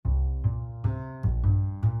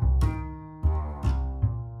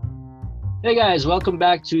Hey guys, welcome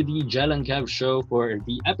back to the Jel and Kev show for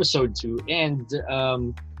the episode 2. And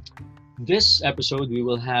this episode, we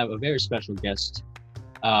will have a very special guest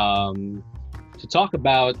to talk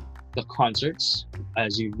about the concerts.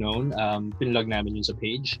 As you've known, pinlog namin yun sa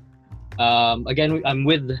page. Again, I'm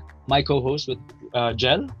with my co-host, with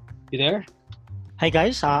Jel. You there? Hi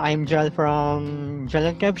guys, I'm Jel from Jel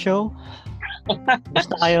and Kev Show.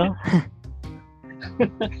 Basta kayo?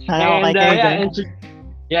 Sana okay And kayo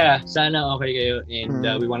dyan. sana okay kayo. And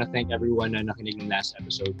we want to thank everyone na nakinig ng last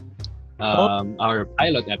episode. Our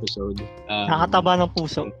pilot episode. Nakakataba ng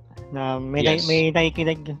puso na may Yes. may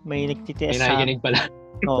nakikinig, may nagtitiis May sa... nakikinig pala.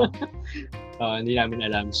 Oo. Hindi namin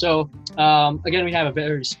alam. So, again, we have a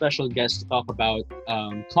very special guest to talk about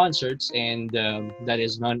concerts, and that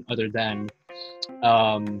is none other than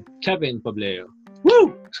Kevin Pableo.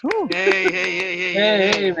 Woo! Woo!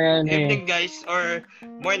 Hey, man. Hey. Evening guys or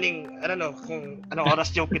morning, I don't know kung anong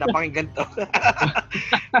oras yung pinapakinggan to.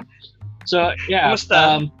 So, yeah.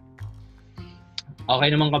 Kumusta? Okay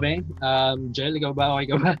naman kami. Jel, ikaw ba?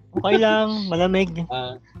 Okay ka ba? Okay lang, malamig.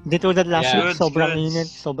 Hindi tulad last Yeah. week, sobrang Goods. init.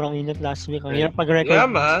 Sobrang init last week. Ang Right. hirap mag-record. Yeah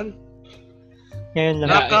man, Ngayon lang.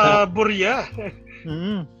 Yeah. nakaburya.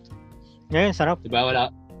 Ngayon, sarap. Diba?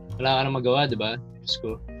 Wala ka nang magawa, diba? Diyos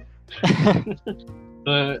ko.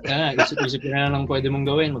 So, isip na lang pwede mong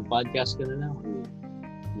gawin. Mag-podcast ka na lang.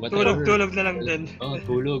 Whatever. Tulog na lang din.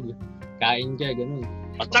 Tulog. Kain ka, ganun.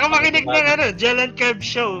 Tsaka makinig ng Jel and Kev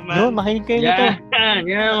show, Yun, man. makinig kayo nito.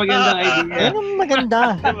 Yan, magandang idea. Yan ang maganda.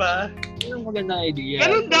 Diba? Yan ang magandang idea.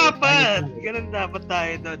 Ganun dapat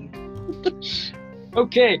tayo doon.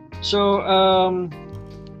 Okay, so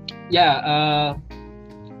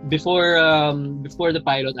before the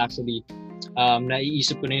pilot actually,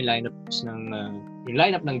 naiisip ko na yung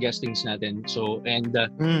lineup ng guestings natin. So and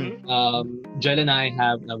Jel and I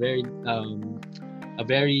have a very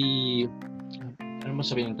ano mo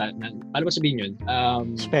sabihin paano ba sabihin yun?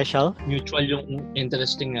 Special? Mutual yung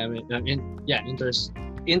interesting namin.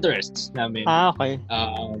 Interests namin. Okay.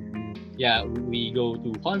 We go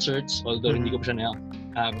to concerts, although hindi ko pa siya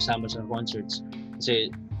kasama sa concerts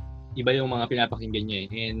kasi iba yung mga pinapakinggan niya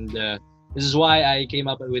eh. And this is why I came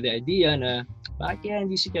up with the idea na bakit kaya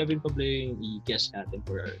hindi si Kevin Pableo yung i-guest natin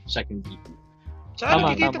for our second EP. Tsaka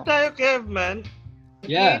Tama, nakikita tama. tayo, Kev, man.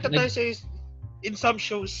 Yeah, Nakikita tayo in some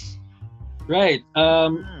shows. Right.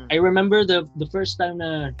 I remember the first time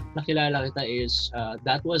na nakilala kita is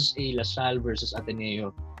that was a LaSalle versus Ateneo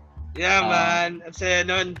Yeah, man. Kasi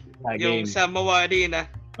nun, game. yung sa Mawari na.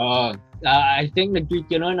 I think nag-tweet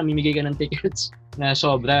ka noon, namimigay ka ng tickets na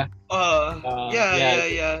sobra.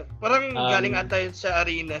 Yeah. Parang galing ata yun sa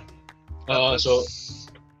arena. So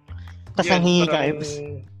Tas yun, ang hingi ka, parang- Ibs.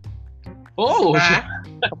 Ha?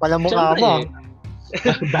 Kapala mukha mo.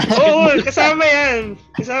 Kasama yan.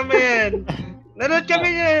 Nanood kami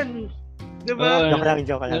yan. Diba?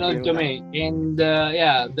 Joke lang. Nanood kami. And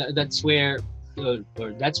that's where or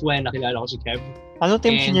that's when nakilala ko si Kev. Ano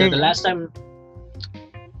team And senior? the last time,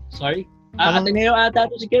 sorry? Anong- Ateneo ata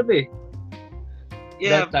to si Kev eh.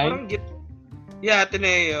 Yeah, that time? Ateneo.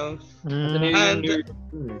 Ateneo And- yung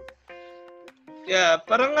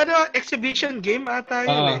Parang exhibition game ata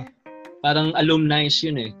yun eh. parang alumni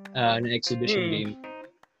yun eh, na exhibition game.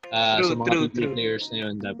 Sa mga True. players na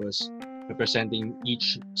yun, tapos representing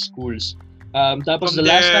each schools. Tapos the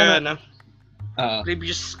last time,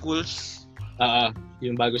 Previous schools.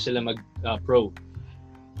 yung bago sila mag-pro.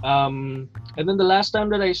 And then the last time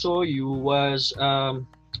that I saw you was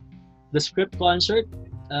the Script concert,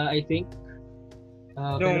 I think.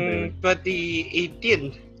 Noong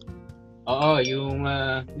 2018. Yung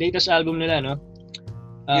latest album nila, no?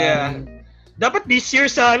 Dapat this year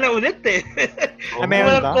sana ulit eh.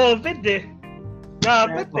 Meron ba? Walang COVID eh.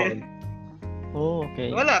 Dapat eh. Oh,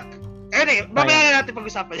 okay. Wala. Anyway, mamaya na natin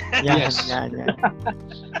pag-usapan yan. Yes. Yan.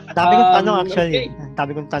 Dami kong tanong actually. Okay.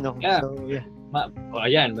 Dami kong tanong. Yeah. So, yeah.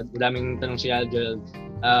 Ayan, madaming tanong si Aljel.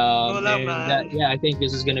 Wala, And man. I think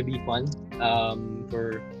this is gonna be fun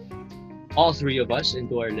for all three of us and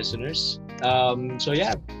to our listeners. So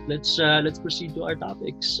yeah, let's proceed to our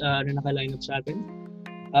topics na naka-line up sa atin.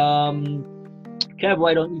 Kev,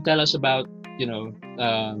 why don't you tell us about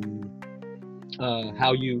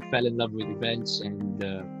how you fell in love with events and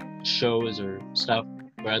shows or stuff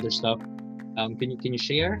or other stuff? Can you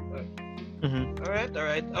share?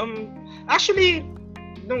 Alright. Actually,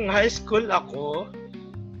 nung high school ako,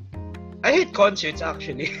 I hate concerts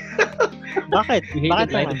actually. Bakit? You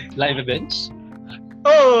Bakit hated naman? live events?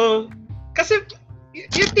 Kasi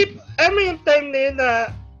yung time na yun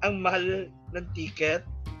na ang mahal ng ticket.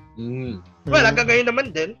 Well, hanggang ngayon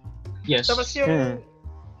naman din. Yes. Tapos yung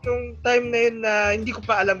yung time na yun na hindi ko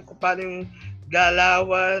pa alam kung paano yung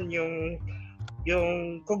galawan, yung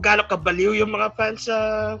kung gaano kabaliw yung mga fans sa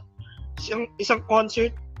isang concert,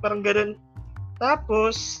 parang ganun.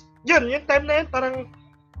 Tapos, yung time na yun, parang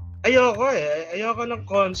ayoko ng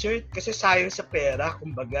concert kasi sayang sa pera,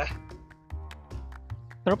 kumbaga.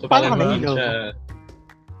 Pero So, paano ka parang nahilo?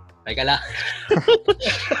 Teka lang.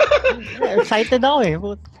 Excited ako eh.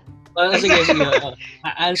 Sige.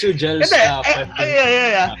 Answer Jel's Hindi, question.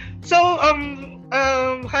 yeah. So,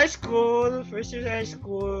 high school, first year high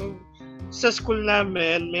school, sa school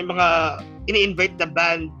namin, may mga ini-invite na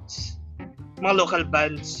bands, mga local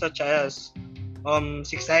bands such as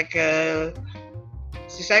Six Cycle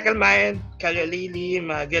Mind, Kalya Lily,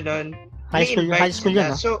 mga ganon. High school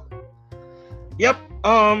yun, no? So, yep,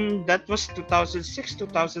 that was 2006,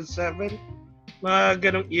 2007, mga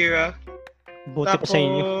ganong era. Buti pa sa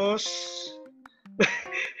inyo. Tapos,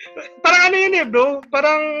 parang ano yun bro?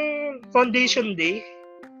 Parang foundation day.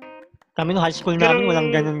 Kami no high school namin,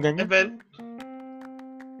 walang ganun-ganun. Event.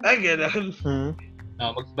 Ay, ganon.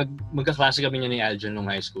 Magkaklase kami niya ni Aljon nung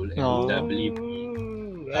high school. And I believe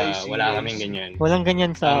wala kaming ganyan. Walang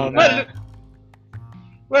ganyan sa...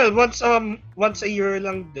 Well, once a year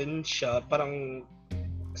lang din siya, parang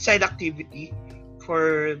side activity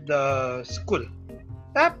for the school.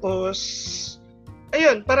 Tapos,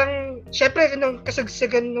 ayun, parang, syempre, nung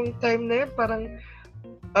kasagsagan nung time na yun, parang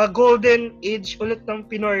golden age ulit ng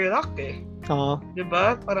Pinoy rock eh. Oo.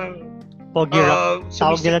 Diba? Parang, Pogi rock.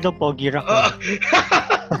 Tawag nila doon, Pogi rock.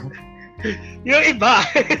 Yung iba,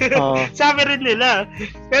 sabi rin nila.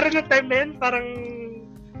 Pero nung time na yun, parang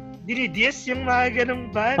dinidis yung mga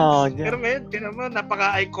ganong bands. Pero ngayon, tinan mo,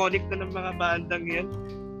 napaka-iconic na ng mga bandang yun.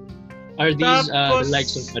 Are these the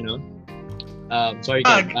likes of sorry,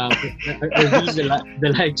 are these the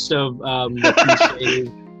likes of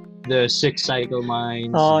the Six Cycle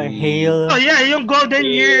Minds? Hail. Oh yeah, yung golden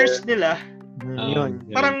years nila. Yun.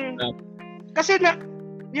 Parang kasi na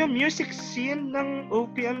yung music scene ng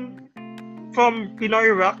OPM from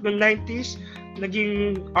Pinoy rock noong 90s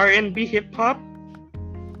naging R&B hip hop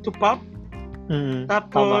to pop.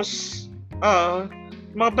 Tapos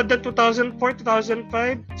mga banda 2004,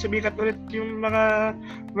 2005 sumikat ulit yung mga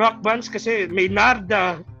rock bands kasi may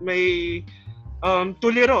Narda, may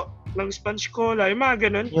Tuliro ng Sponge Cola, yung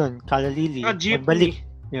mga ganun. Yun, Kalalili. Magbalik.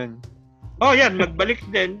 Yun. Yan, magbalik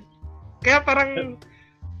din. Kaya parang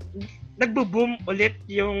nagbo-boom ulit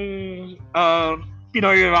yung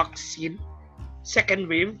Pinoy rock scene.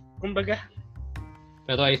 Second wave, kumbaga.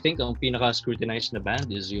 Pero I think ang pinaka-scrutinized na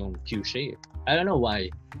band is yung Q-Shea. I don't know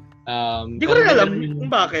why. Hindi ko rin alam kung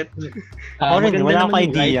bakit. Ako rin, wala akong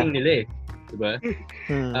idea. Nila eh. Diba?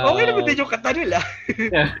 Okay naman din yung kata nila.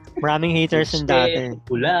 Maraming haters yung dati.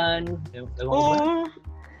 Ulan. Oo.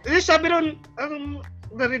 Sabi ron, ang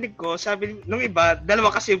narinig ko, sabi nung iba, dalawa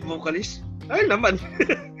kasi vocalist. Ay naman.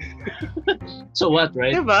 So what,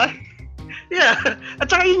 right? Diba? Yeah.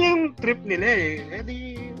 At saka yun yung trip nila eh.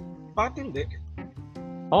 Di, bakit hindi?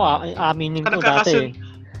 Aminin ko dati.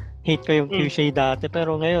 Hate ko yung Q-Shea dati,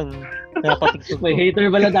 pero ngayon, napatigtog ko. May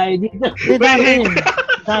hater pala tayo dito.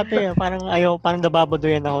 Dati, parang parang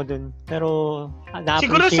nababadoyan ako dun. Pero,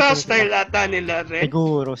 siguro sa style ata nila, Red?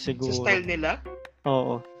 Siguro. Sa style nila?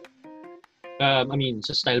 Oo. I mean,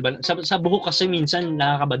 sa style ba? Sa buhok kasi minsan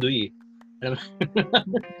nakakabadoy eh.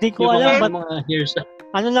 Hindi ko alam. Mga hairs.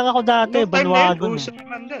 Ano lang ako dati, banwagon.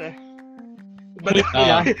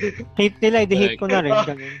 Hate nila, hate ko na rin.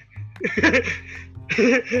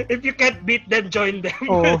 If you can't beat them, join them.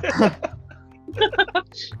 Oo.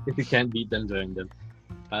 If you can't beat them, join them.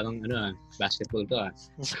 Parang basketball to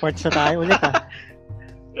Sports na tayo ulit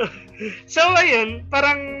So ayun,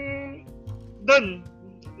 parang doon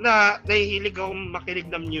na nahihilig akong makinig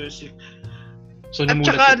ng music. So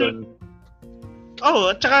namulat ka doon?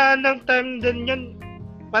 At saka ng time din yun,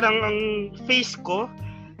 parang ang face ko,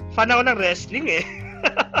 fan ako ng wrestling eh.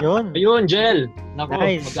 Ayun, Jel! Naku,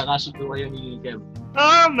 nice. Magkakasundo kayo ni Kev.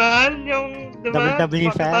 Man, yung, diba? WWE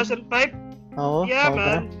fan? 2005? Oo. Yeah,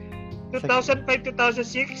 man. 2005,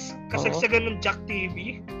 2006, kasagsagan ng Jack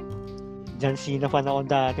TV. John Cena fan ako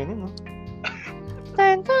dati nun, no?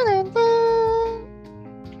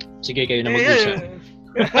 Sige, kayo na mag-usa.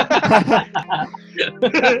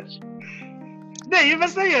 Hindi, yung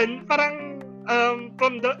basta yun, parang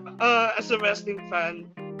from the, as a wrestling fan,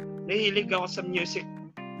 nahilig ako sa music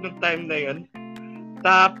nung time na yun.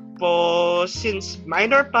 Tapos, since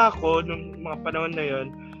minor pa ako nung mga panahon na yun,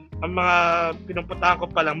 ang mga pinupuntahan ko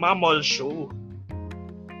palang mga mall show.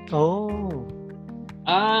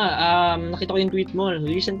 Nakita ko yung tweet mo.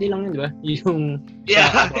 Recently lang yun, di ba? Yung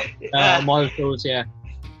Yeah. Mall shows, yeah.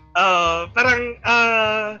 Parang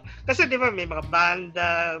kasi 'di ba may mga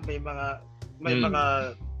banda, may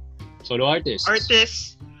mga solo artists.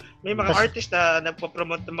 May mga artist na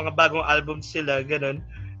nagpo-promote ng mga bagong album sila, ganun.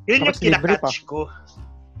 Yun yung Tapos libre pa. kinakatch ko.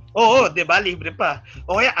 Oo, 'di ba? Libre pa.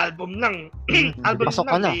 O kaya album lang. Album Pasok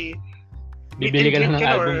lang. ka na. Bibili ka lang ng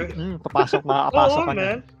album. Papasok, makakapasok ka na.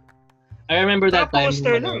 Man. I remember that time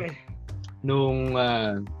nung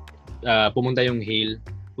pumunta yung Hale.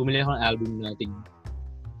 Bumili ako ng album na tig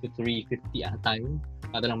 350 ata yun.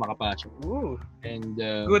 Para lang makapasok. Ooh. And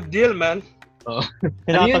good deal, man.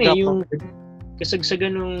 Ano yun yung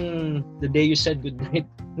kasagsagan nung The Day You Said Goodnight.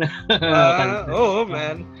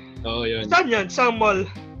 Man. Oo, yun. Saan yun? Sa mall?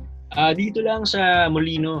 Dito lang sa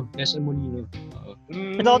Molino. Sa Molino.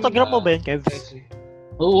 Pina-autograph mo ba yun, Kev?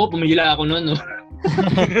 Oo, pumila ako noon. No?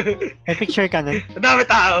 May picture ka nun? Madami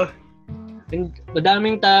tao.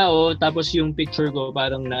 Madaming tao, tapos yung picture ko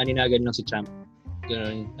parang naaninagan lang si Champ.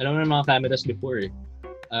 Ganun. Alam mo na mga cameras before eh.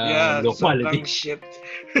 Low quality. Shit.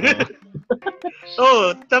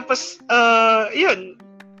 Tapos yun,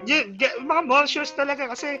 mga mall shows talaga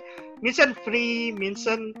kasi minsan free,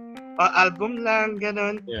 minsan album lang,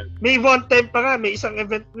 ganun. Yeah. May one time pa nga, may isang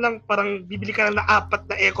event lang, parang bibili ka na 4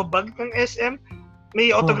 na eco bag ng SM, may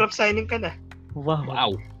autograph signing ka na.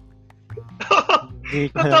 Wow.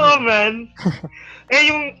 Totoo, man.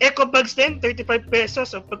 Yung eco bags din, 35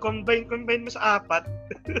 pesos. So, pag combine mo sa 4,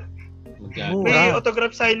 may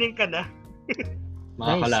autograph signing ka na.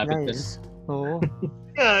 Makakalapit nice. Oo.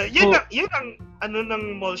 Yun ang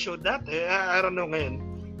ng mall show dati. I don't know ngayon.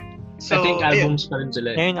 So, I think albums pa rin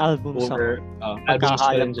sila. Ngayon albums. Albums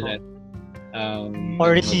pa rin sila.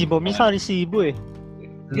 Or resibo. Minsan resibo eh.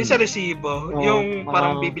 Yung sa resibo. Yung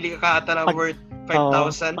parang bibili ka ata na worth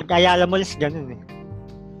 5,000. Pag-ayala mo list ganun eh.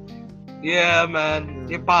 Yeah, man.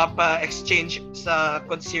 Yung exchange sa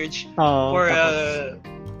concierge for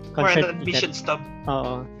an admission stub.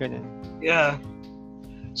 Oo, ganun. Yeah.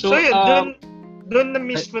 So yun, doon na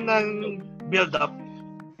mismo ng build-up.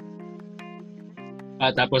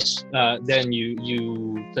 Tapos, then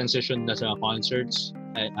you transition na sa concerts.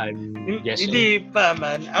 I'm guessing. Hindi pa,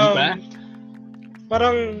 man. Hindi pa?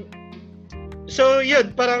 Parang, so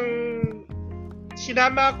yun, parang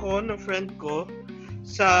sinama ako ng friend ko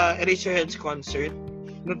sa Eraserheads concert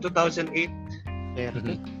noong 2008.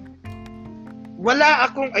 Wala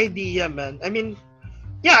akong idea, man. I mean,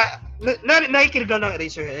 yeah, nakikinig ng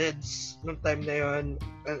Eraserheads nung time na yun.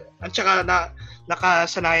 At saka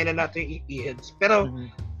nakasanayan na natin yung E-Heads. Pero,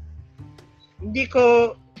 hindi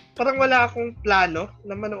ko, parang wala akong plano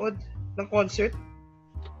na manood ng concert.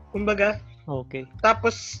 Kumbaga. Okay.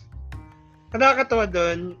 Tapos, nakakatawa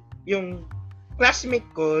doon, yung classmate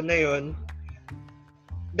ko na yun,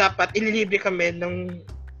 dapat ililibre kami nung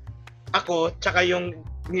ako tsaka yung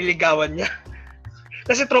nililigawan niya.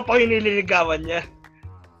 Kasi tropa ko yung nililigawan niya.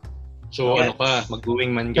 So ano ka,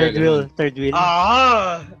 mag-going man ka. Third wheel.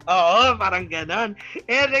 Oo, parang ganon.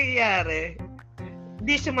 Nangyayari,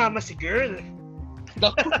 hindi sumama si girl.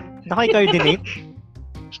 Naki-coordinate?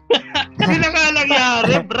 Hindi na nga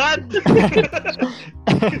nangyari, Brad.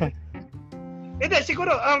 Hindi,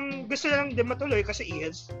 siguro, gusto lang din matuloy kasi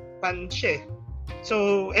E-Heads fan siya.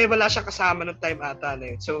 So, wala siyang kasama ng time ata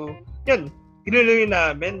na yun. So, yun, ginuloy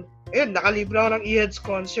namin. Ayun, nakalibre ako ng E-Heads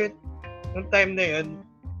concert ng time na yun.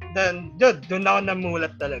 Then, doon ako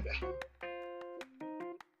namulat talaga.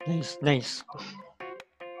 Nice.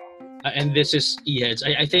 And this is E-Heads.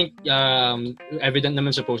 I think evident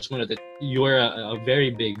naman sa post mo na that you're a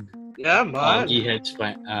very big E-Heads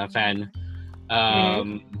fan.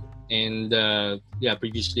 And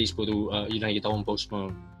previous days po yung nakikita kong post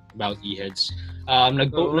mo about E-Heads.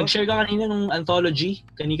 Nag-share ka kanina nung anthology.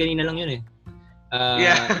 Kanina lang yun eh.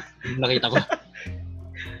 Nakita ko.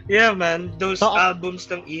 Yeah, man. Those albums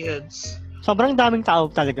ng E-Heads. Sobrang daming tao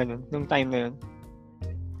talaga nun, nung time na yun.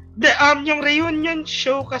 Yung reunion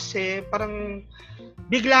show kasi, parang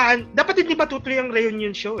biglaan. Dapat hindi matutuloy yung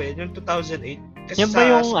reunion show yung 2008. Kasi yan ba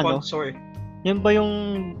yung sponsor. Yan ba yung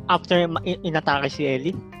after inatake si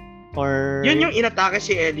Ellie? Or... Yun yung inatake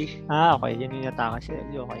si Ellie. Okay. Yun yung inatake si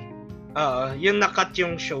Ellie. Okay. Yung nakat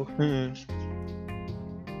yung show.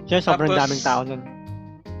 Siya, sobrang daming tao nun.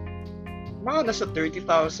 Mga nasa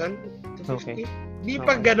 30,000 to 50. Okay. Di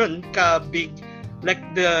pa ganun ka-big like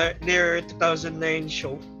their 2009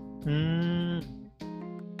 show.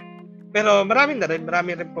 Pero marami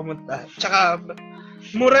rin pumunta. Tsaka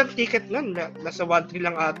mura ticket nun, nasa 1.3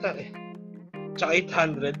 lang ata eh. Tsaka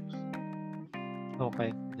 800. Okay.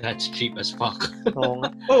 That's cheap as fuck.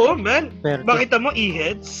 Oo, man. Pero, makita mo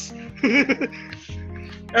E-Heads.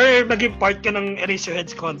 Or maging part ka ng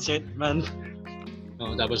Eraserheads concert, man.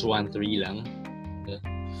 Tapos 1.3 lang.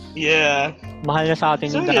 Yeah. Mahal na sa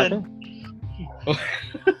atin So, yung dati.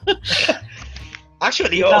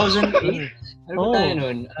 Actually, 2008? Ano ba Oh, tayo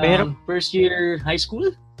nun? meron- First year high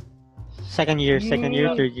school? Second year,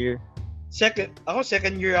 third year.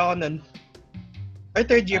 Second year ako nun. Or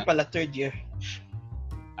third year pala, third year.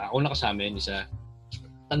 Ako nakasama yun isa.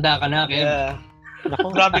 Tanda ka na, Kev. Yeah.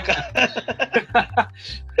 Nako. Grabe ka.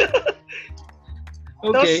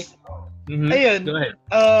 Okay. Tapos, ayun. Go ahead.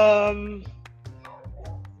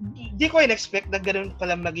 Di ko in-expect na ganun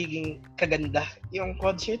pala magiging kaganda yung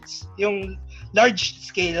concerts, yung large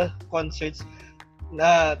scale concerts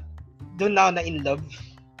na doon ako na in love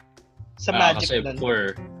sa magic Kasi nun.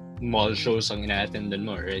 for mall shows ang ina-attendan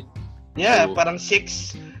mo, right? Yeah, So, parang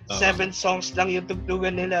 6-7 songs lang yung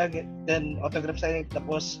tugtugan nila, then autograph signing,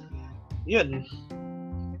 tapos yun.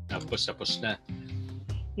 Tapos na.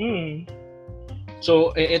 So,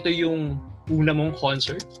 So, ito yung una mong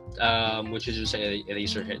concert, which is sa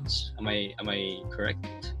Eraserheads. Am I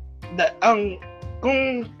correct?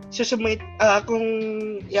 Kung susumate, kung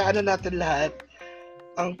iaano natin lahat,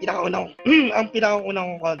 ang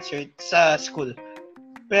pinakaunang concert sa school.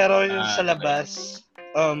 Pero yung sa labas,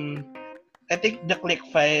 I think the Click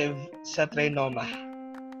 5 sa Trinoma.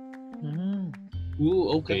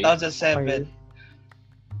 Ooh, okay. 2007.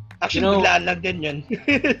 Actually, biglaan lang din yun.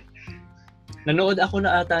 Nanood ako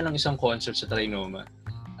na ata ng isang concert sa Trinoma.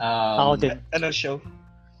 Ako din. Ano show?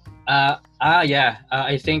 Yeah.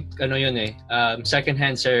 I think yun Second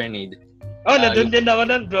Hand Serenade. Nandun din ako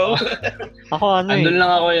nun, bro. Ako Andun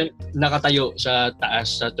lang ako nakatayo sa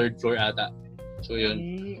taas, sa third floor ata. So yun.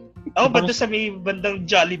 Banda sa may bandang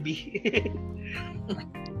Jollibee.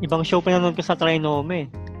 Ibang show pa nanonood ko sa Trinoma eh.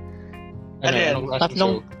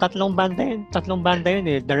 Tatlong banda yun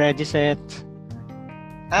eh. The Ready Set.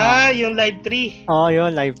 Yung Live 3.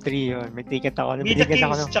 Yun, Live 3 yun. May ticket ako. Be the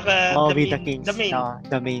Kings, tsaka Be the Kings. The Main.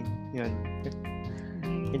 The Main, yun.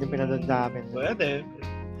 Yun yung pinanood namin. Pwede.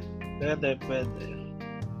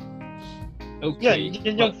 Okay.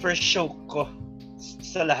 Yun yung first show ko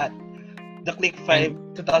sa lahat. The Click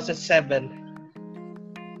 5, 2007.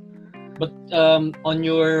 But on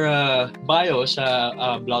your bio sa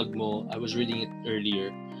blog mo, I was reading it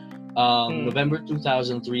earlier. November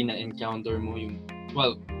 2003 na encounter mo yung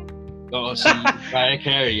si Mariah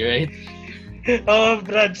Carey, right?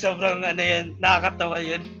 Brad, sobrang yan, nakakatawa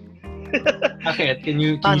yun. Bakit? Can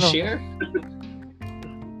you share?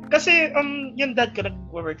 Kasi yung dad ko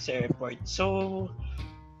nag-work sa airport. So,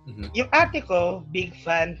 yung ate ko, big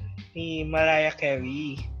fan ni Mariah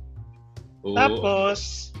Carey. Oh.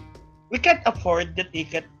 Tapos, we can't afford the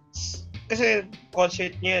tickets. Kasi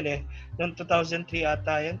concert niya yun eh. Noong 2003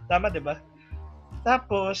 ata yun. Tama, di ba?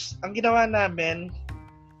 Tapos, ang ginawa namin,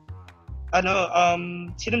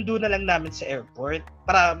 sinundo na lang namin sa airport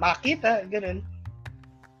para makita, ganun.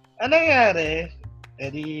 Ano nangyari?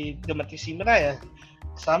 Dumating si Mariah.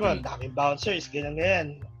 Kasama, daming bouncers,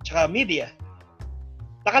 ganyan. Tsaka media.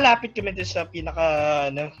 Nakalapit kami din sa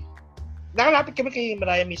nakalapit kami kay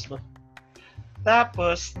Mariah mismo.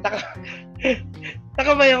 Tapos,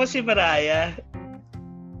 nakabayan ko si Mariah.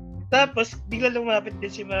 Tapos, bigla lumapit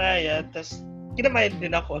din si Mariah. Tapos, kinamayan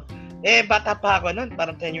din ako. Bata pa ako nun.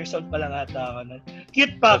 Parang 10 years old pa lang ata ako nun.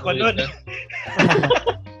 Cute pa ako nun.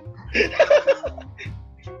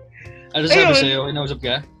 Ano sabi sa'yo? Kinausap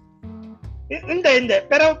ka? Hindi.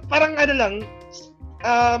 Pero parang lang,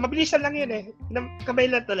 mabilisan lang yun eh. Kamay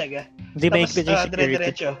lang talaga. Hindi maigpit yung security.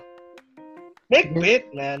 Dire-diretso. Maigpit,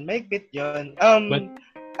 man. Maigpit yun.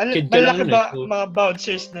 Kid ka lang malaki ba mga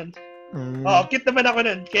bouncers nun? Cute naman ako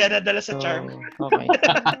nun. Kaya nadala sa charm. Okay.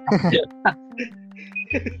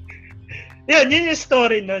 yun yung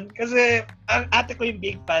story nun. Kasi ang ate ko yung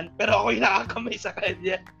big fan, pero ako yung nakakamay sa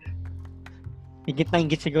kanya. Higit na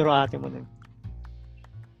higit siguro ate mo nun.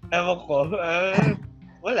 Ewan ko.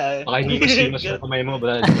 Wala. Baka hindi mas kamay mo,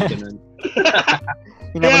 brad. Ganun.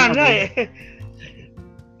 Kaya nga eh.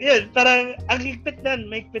 Yun, parang ang higpit nun,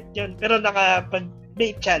 may higpit yun. Pero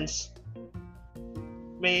may chance.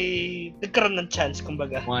 May nagkaroon ng chance,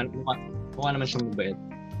 kumbaga. Mukha naman siyang mabait.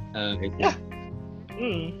 Yeah.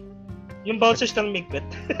 Yung bouncers ng migpit.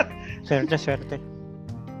 Swerte.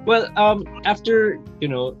 Well, after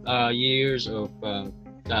years of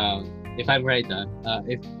if I'm right,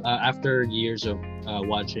 after years of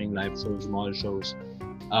watching live shows, mall shows,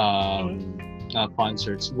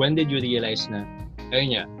 concerts, when did you realize na,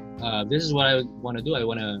 this is what I want to do. I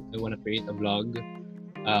want to create a vlog,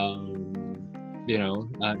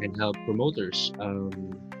 and help promoters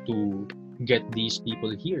to get these people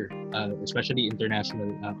here, especially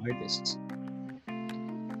international artists.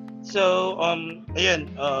 So, ayun,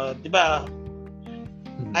 di ba,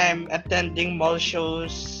 I'm attending mall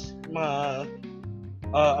shows, mga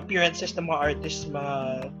appearances ng mga artists,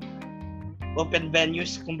 mga open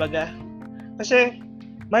venues, kumbaga. Kasi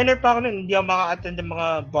minor pa ako nun, hindi ako maka-attend ng mga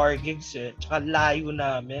bar gigs eh. Tsaka layo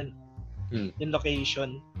namin yung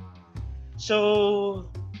location. So,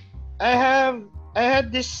 I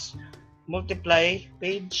had this multiply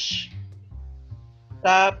page.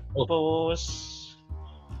 Tapos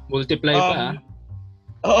multiply pa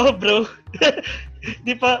Oo, bro.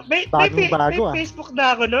 Di pa may Bagong-bago, Facebook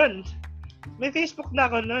na ako noon. May Facebook na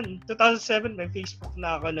ako noon. 2007 may Facebook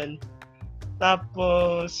na ako noon.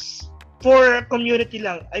 Tapos for community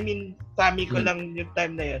lang. I mean, family ko lang yung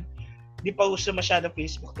time na yun. Di pa uso masyado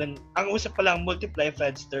Facebook doon. Ang uso pa lang multiply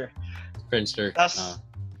Friendster. Tapos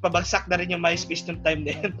pabagsak na rin yung MySpace nung time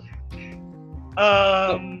na yun.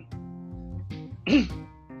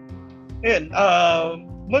 Yun,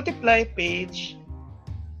 multiply page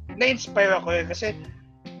na-inspire ako kasi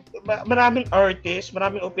maraming artists,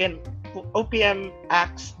 maraming OPM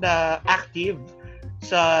acts na active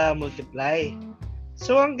sa multiply.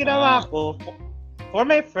 So ang ginawa ko for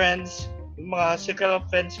my friends, yung mga circle of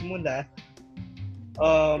friends muna,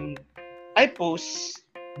 I post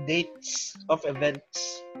dates of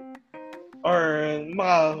events or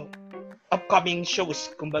mga upcoming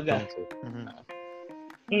shows, kumbaga.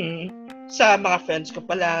 Sa mga friends ko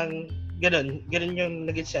pa lang, ganun yung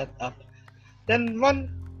naging setup. Then one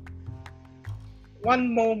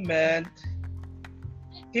moment,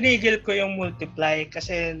 tinigil ko yung multiply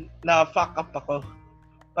kasi na-fuck up ako.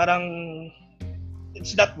 Parang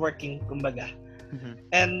it's not working, kumbaga.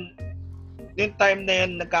 And yung time na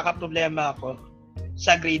yun, nagkakaproblema ako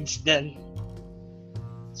sa grades din.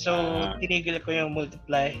 So, tinigil ko yung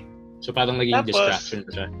multiply. So, parang naging distraction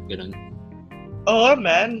siya. Ganun. Oo,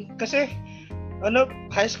 man. Kasi,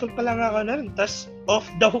 high school pa lang ako nun. Tapos, off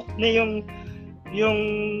the hook na yung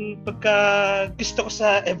pagka gusto ko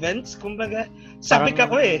sa events, kumbaga. Sabi ka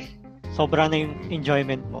ko eh. Sobra na yung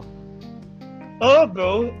enjoyment mo. Oo,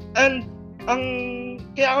 bro. And,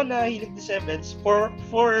 kaya ako nahilig sa events for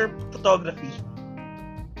photography.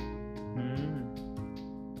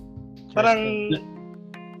 Parang,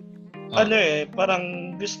 parang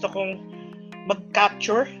gusto kong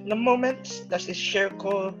mag-capture ng moments tapos i-share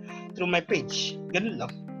ko through my page. Ganun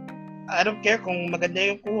lang. I don't care kung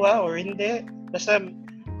maganda yung kuha or hindi. Basta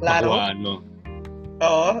klaro.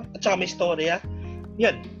 Oo. At saka may storya.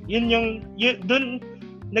 Yun dun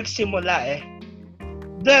nagsimula eh.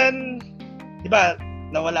 Then, di ba,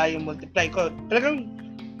 nawala yung multiply ko. Talagang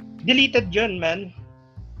deleted yun, man.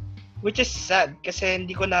 Which is sad kasi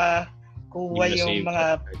hindi ko na kuha yung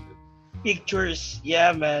mga pictures.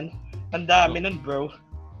 Yeah, man. Ang dami nun, bro.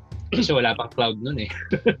 Kasi wala pang cloud nun eh.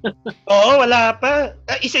 Oo, wala pa.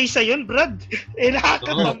 Isa-isa yun, Brad.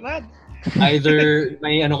 Nakakatamad. Either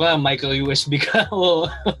may micro USB ka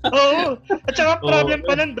o... Oo. At saka problem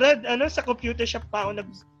pa nun, Brad. Sa computer shop pa ako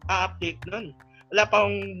nag-update nun. Wala pa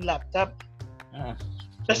akong laptop.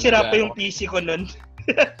 Tapos sira pa yung PC ko nun.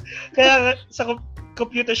 Kaya sa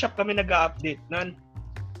computer shop kami nag-update nun.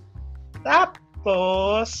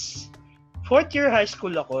 Tapos... 4th year high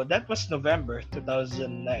school ako. That was November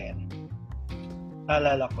 2009.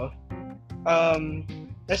 Naalala ko.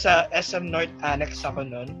 Nasa SM North Annex ako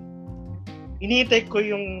noon. Iniintay ko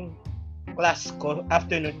yung class ko,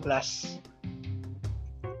 afternoon class.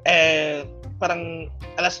 Parang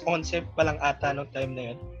alas 11 pa lang ata nung time na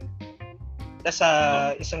yun. Nasa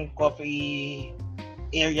isang coffee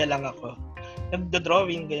area lang ako.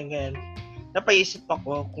 Nagdo-drawing, ganyan. Napaisip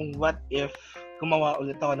ako kung what if gumawa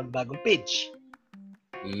ulit ako ng bagong page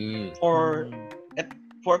for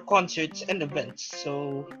concerts and events.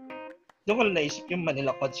 So, doon ko naisip yung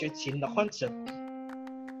Manila concert scene na concept.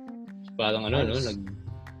 Parang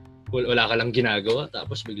wala ka lang ginagawa,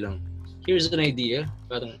 tapos biglang, here's an idea.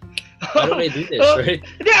 Parang, how do I do this, right?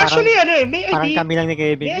 Hindi, actually, may idea. Parang kami lang ni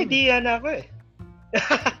Kevin. May idea na ako eh.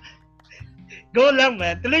 Go lang,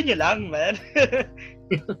 man. Tuloy nyo lang, man.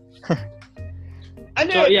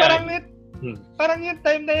 Parang yung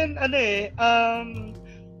time na yun,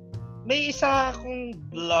 may isa akong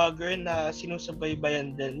vlogger na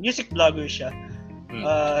sinusubaybayan din. Music vlogger siya.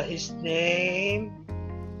 His name,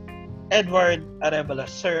 Edward Arevalo.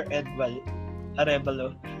 Sir Edward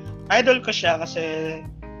Arevalo. Idol ko siya kasi,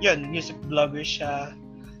 music vlogger siya.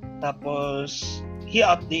 Tapos, he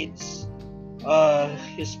updates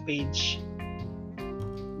his page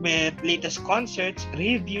with latest concerts,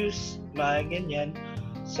 reviews, mga ganyan.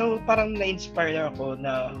 So, parang na-inspire ako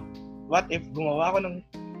na what if gumawa ako ng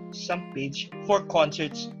isang page for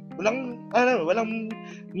concerts. Walang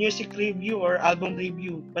music review or album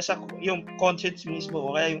review. Basta yung concerts mismo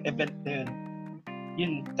o kaya yung event na yun.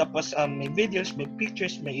 Yun, tapos may videos, may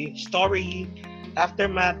pictures, may story,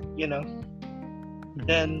 aftermath,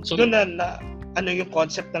 Then, So- doon na yung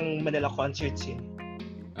concept ng Manila concert scene.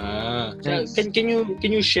 Nice.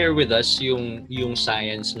 Can you share with us yung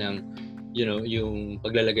science ng yung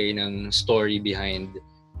paglalagay ng story behind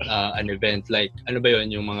an event, like ano ba yon,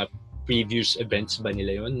 yung mga previous events ba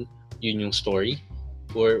nila yun yung story,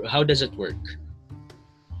 or how does it work?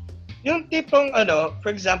 Yung tipong for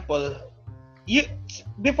example,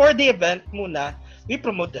 before the event muna, we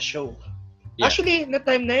promote the show. Yeah. Actually, na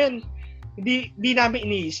time na yun, hindi namin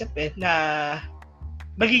iniisip na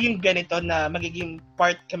magiging ganito, na magiging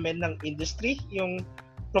part kami ng industry, yung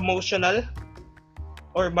promotional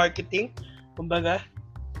or marketing, kumbaga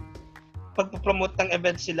pagpo-promote ng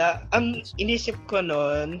event sila. Ang inisip ko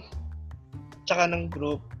noon tsaka ng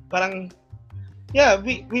group, parang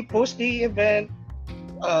we post the event,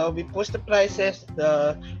 we post the prices,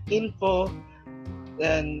 the info,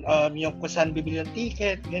 and yung kung saan bibili ng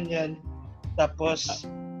ticket, ganyan. Tapos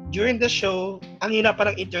during the show, ang hina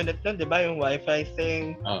pa ng internet nun, di ba? Yung wifi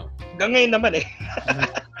thing. Hanggang ngayon naman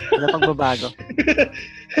Wala pagbabago.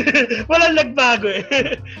 Walang nagbago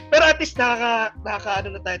Pero at least nakaka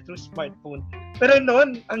na tayo through smartphone. Pero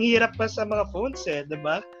noon, ang hirap pa sa mga phones di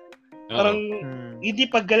ba? Parang hindi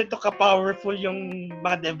pa ganito ka-powerful yung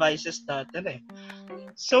mga devices natin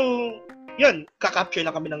So, yun, kakapture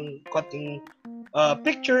lang kami ng konting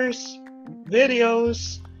pictures,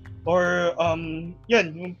 videos, or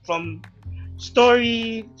yun, from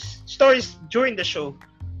stories during the show.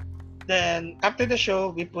 Then after the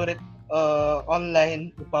show, we put it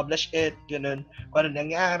online, we publish it, ganun, kung ano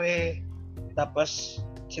nangyari. Tapos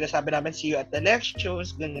sinasabi namin, see you at the next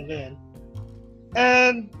shows, ganyan.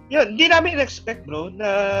 And yun, hindi namin expect, bro,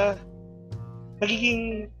 na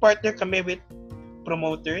magiging partner kami with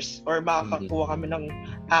promoters or makakakuha kami ng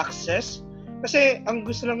access. Kasi ang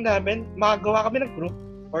gusto lang namin, makagawa kami ng group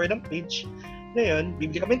or ng page na yun,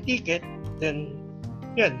 bibili kami ng ticket, then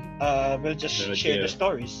yun, we'll just share the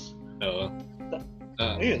stories.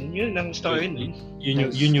 Yun ang story nun.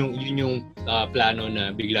 Yun yung plano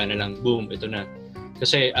na bigla na lang, boom, ito na.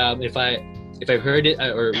 Kasi if I heard it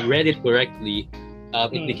or read it correctly,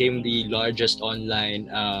 it became the largest online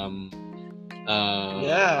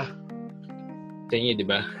thingy, di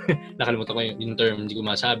ba? Nakalimutan ko yung term, hindi ko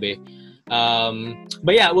masabi.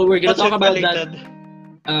 But yeah, we're gonna talk about that.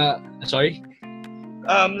 Sorry?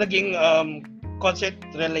 Naging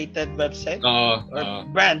concert-related website or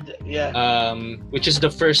brand, which is the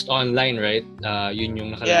first online, right? Yun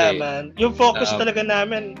yung nakalagay. Yeah, man. Yung focus talaga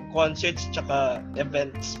namin, concerts tsaka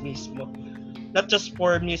events mismo. Not just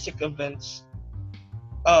for music events,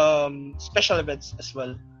 special events as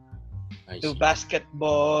well. To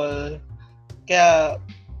basketball, kaya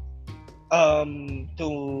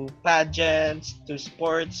to pageants, to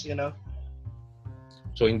sports,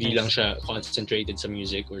 So hindi lang siya concentrated sa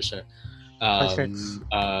music or sa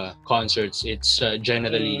concerts. It's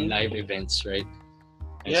generally live events, right?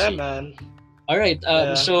 I see. Man. All right.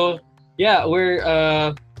 So we're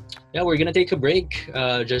gonna take a break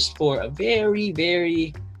just for a very,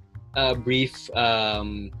 very brief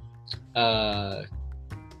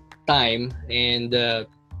time, and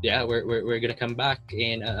we're gonna come back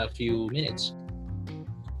in a few minutes.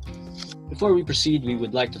 Before we proceed, we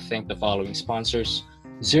would like to thank the following sponsors: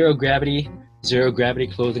 Zero Gravity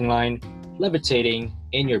clothing line, levitating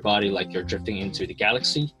in your body like you're drifting into the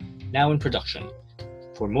galaxy, now in production.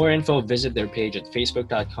 For more info, visit their page at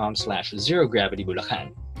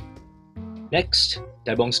facebook.com/zerogravitybulacan. Next,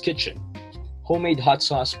 Dabong's Kitchen, homemade hot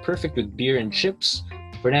sauce perfect with beer and chips.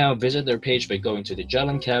 For now, visit their page by going to the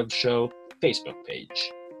Jalan Kev Show Facebook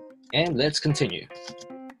page. And let's continue.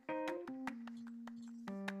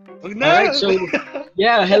 Alright, so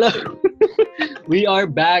hello. We are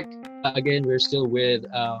back again. We're still with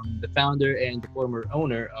the founder and the former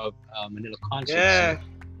owner of Manila Concert.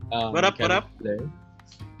 What up? Pableo.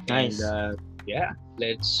 Nice. And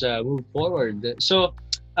let's move forward. So,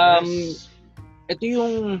 ito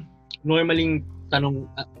yung normaling tanong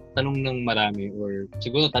ng marami, or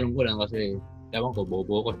siguro tanong ko lang kasi ewan ko,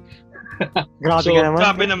 bobo ko. Grabe ka naman.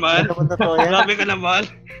 Grabe naman. Grabe ka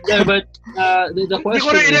naman. Yeah, but the question. Hindi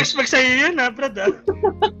ko rin in-expect sa'yo yun, brad.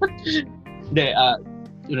 Hindi,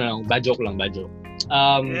 bad joke lang.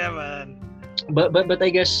 Yeah, man. But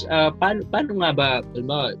I guess, paano nga ba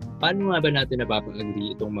natin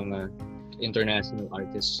napapag-agree itong mga international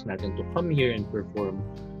artists natin to come here and perform?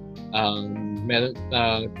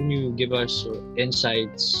 Can you give us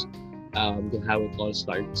insights to how it all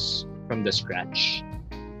starts from the scratch?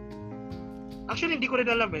 Actually, hindi ko rin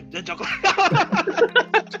alam . Joke.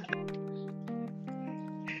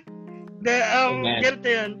 man. Ganito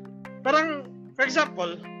yun. Parang, for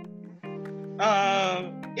example,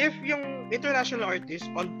 if yung international artist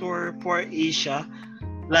on tour for Asia,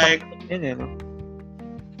 like, Yun eh, no?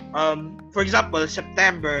 For example,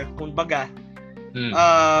 September, kumbaga, Mm.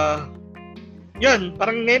 yun,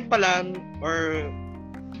 parang ngayon pa lang, or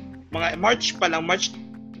mga March pa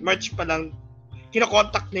lang,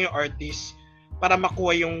 kinokontak na yung artist para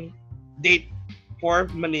makuha yung date for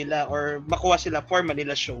Manila or makuha sila for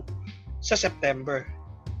Manila show sa September.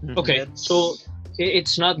 Okay, so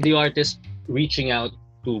it's not the artist reaching out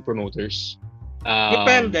to promoters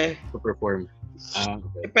Depende. to perform.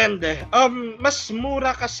 Okay. Depende. Mas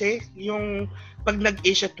mura kasi yung pag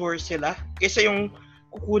nag-Asia tour sila kaysa yung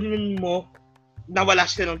kukunin mo na wala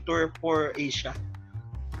silang tour for Asia.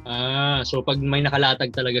 So pag may nakalatag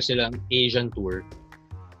talaga silang Asian tour,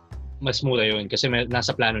 mas mura yun kasi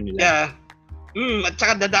nasa plano nila. Yeah. At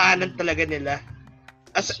saka dadaanan talaga nila.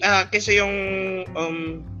 Kasi yung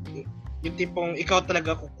tipong ikaw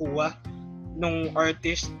talaga kukuha nung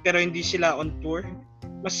artist pero hindi sila on tour,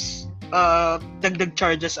 mas dagdag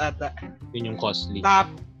charges ata. Yun yung costly.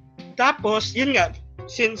 Tapos, yun nga,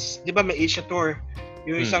 since, di ba may Asia tour,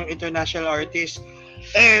 yung isang international artist,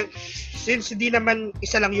 since hindi naman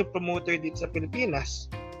isa lang yung promoter dito sa Pilipinas,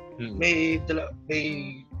 may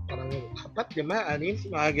parang 4, 5, 6,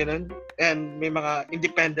 mga ganun, and may mga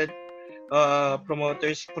independent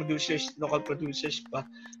promoters, producers, local producers pa.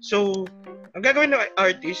 So, ang gagawin ng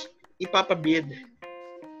artist, ipapabid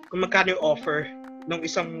kung magkano yung offer ng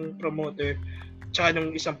isang promoter tsaka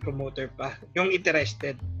ng isang promoter pa, yung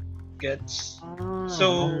interested. Gets?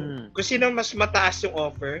 So, kung sino mas mataas yung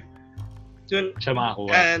offer, dun siya makakuha.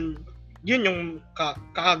 And yun yung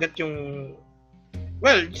kakagat yung,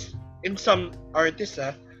 well, in some artists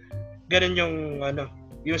ganun yung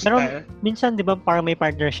yung Pero style. minsan 'di ba parang may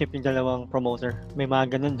partnership yung dalawang promoter. May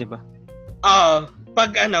mga ganun, 'di ba?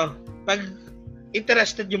 Pag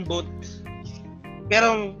interested yung both.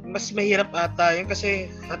 Pero mas mahirap ata yun kasi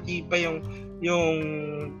hati pa yung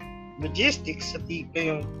logistics, hati pa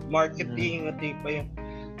yung marketing, hati pa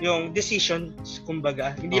yung decisions,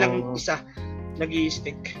 kumbaga. Hindi lang isa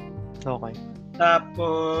nag-i-stick. Okay.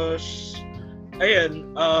 Tapos, ayun,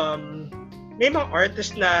 may mga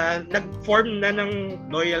artist na nag-form na ng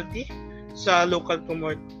loyalty sa local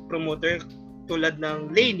promoter tulad ng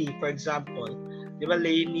Lainey, for example. Di ba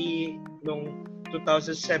Lainey, nung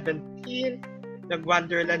 2017,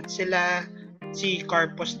 nag-Wonderland sila, si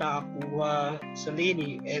Carpos nakakuha sa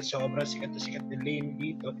Lainey, sobrang sikat na sikat ng Lainey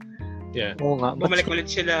dito. Yeah. Oo nga. Bumalik ulit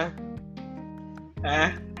sila.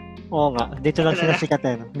 Oo nga. Dito lang sila sikat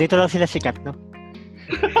no? Dito lang sila sikat, no?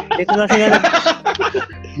 Dito lang sila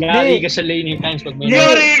Yari ka sa Lainey times pag may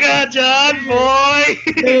Yari ka dyan, boy!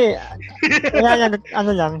 Kaya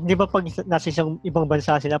lang, di ba pag nasa isang ibang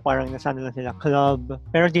bansa sila, parang nasa lang sila, club.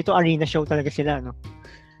 Pero dito arena show talaga sila, no?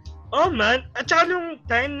 Oh man, at saka nung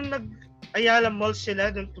time na nag-Ayala Mall sila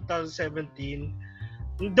noong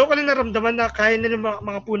 2017, doon ko lang naramdaman na kaya nila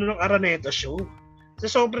mga puno ng Araneta show. So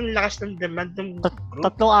sobrang lakas ng demand ng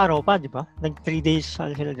group. 3 araw pa, di ba? Nag 3 days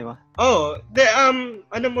sila, di ba?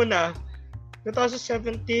 Muna,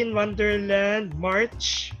 2017 Wonderland,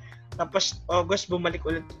 March, tapos August bumalik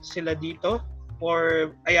ulit sila dito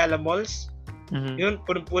for Ayala Malls. Mm-hmm. Yun,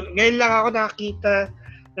 puno-puno. Ngayon lang ako nakakita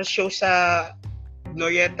ng show sa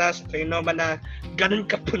Glorieta, sa Trinoma na ganun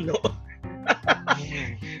kapuno.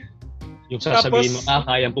 Yung sasabihin mo,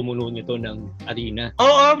 kayang pumuno nito ng arena.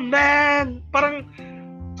 Oo, man! Parang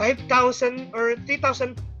 5,000 or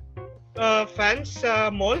 3,000 fans sa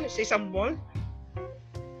mall, sa isang mall.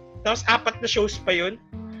 Tapos 4 na shows pa yun.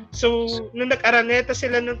 So, nung nag-Araneta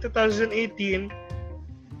sila noong 2018,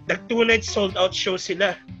 nag 2 nights sold out show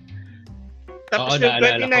sila. Tapos noong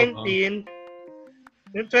 2019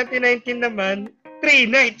 naman, 3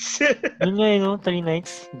 nights. Yun nga no? 3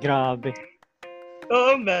 nights. Grabe.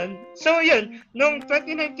 Oo, man. So, yun. Noong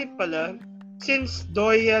 2019 pala, since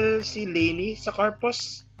loyal si Lainey sa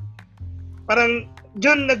Carpos, parang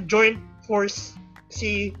dyan nag-joint force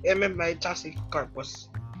si MMI at si Carpos.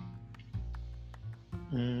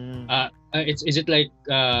 Is it like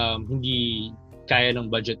hindi kaya ng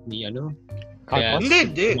budget ni Carpos?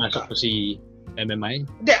 Hindi. Masok ko si MMI?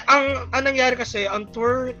 Hindi. Ang nangyari kasi, ang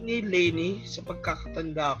tour ni Lainey, sa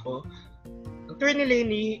pagkakatanda ko, ang tour ni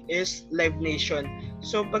Lainey is Live Nation.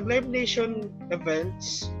 So, pag Live Nation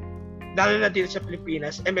events, lalo na dito sa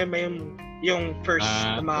Pilipinas, MMI yung first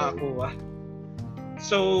na makakuha.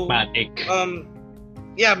 So, Matic.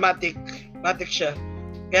 Yeah, Matic siya.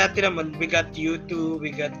 Kaya tinaman, we got U2, we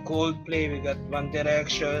got Coldplay, we got One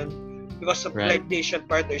Direction, because of Live Nation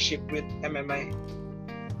partnership with MMI.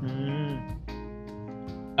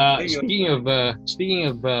 Speaking of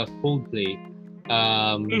Coldplay,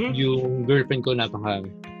 Mhm. yung girlfriend ko napaka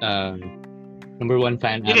number one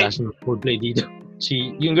fan Hindi. ata ng Coldplay dito.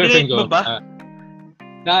 Yung girlfriend Dinate mo ko, ba?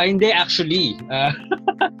 hindi actually.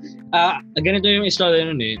 Ganito yung istorya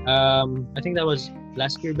nun eh. I think that was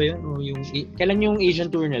last year ba yun? O kailan yung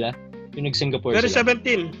Asian tour nila? Yung nag-Singapore sila.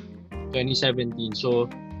 2017. 2017. So,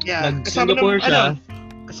 Yeah, nag-Singapore siya.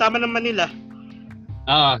 kasama ng Manila.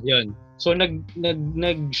 Yun. So,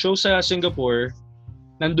 nag-show sa Singapore,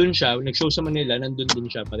 nandun siya. Nag-show sa Manila, nandun din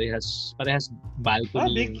siya. Parehas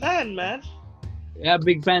balcony. Big fan, man. Yeah,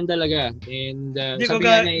 big fan talaga. And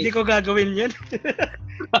Di ko gagawin yun.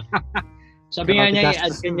 sabi nga niya,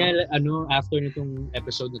 i-add Gastos niya after nitong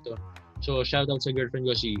episode na to. So, shoutout sa girlfriend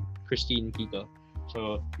ko, si Christine Quito.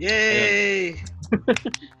 So, Yay!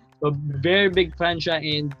 so very big fan siya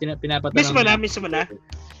and pinapatanong. Miss mo na?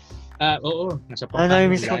 Oo. Nasa Ano na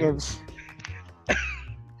yung miss mo, Kebs?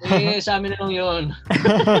 Sa amin na lang yun.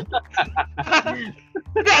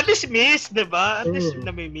 At least miss, diba? At least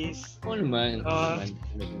na may miss. Oo naman.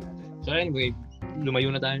 So anyway,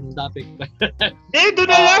 lumayo na tayo ng topic. Doon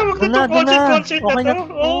na lang. Huwag na itong concert Okay na to.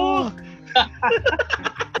 Oh.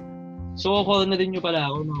 So, call na din nyo pala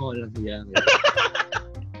ako. Mga walang hiyang.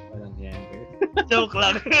 Joke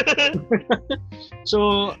lang.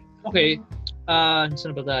 So, okay.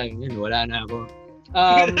 Saan ba tayo? Yun, wala na ako.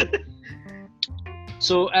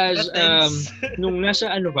 So, as, nung nasa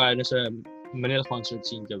Manila concert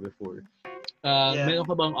scene ka before, meron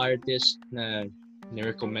ka bang artist na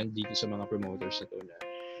ni-recommend dito sa mga promoters na to na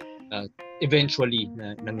eventually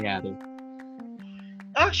na nangyari?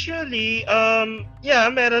 Actually,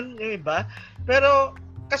 meron yung iba. Pero,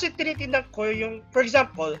 kasi tinitindak ko yung, for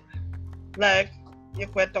example, like, yung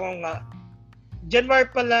kwento ko nga, January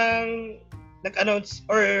pa lang nag-announce,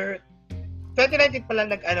 or 2019 pa lang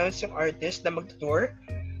nag-announce yung artist na mag-tour.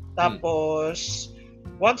 Tapos,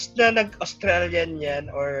 once na nag-Australian yan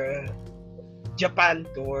or Japan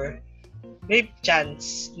tour, may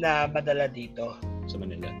chance na madala dito. Sa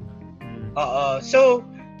Manila. Oo. So,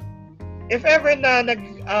 if ever na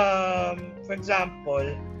for example,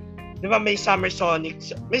 di ba may Summer Sonic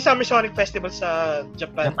Festival sa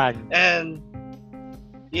Japan. And,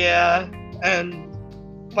 and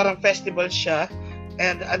parang festival siya.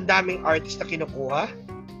 And ang daming artist na kinukuha.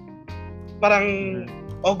 Parang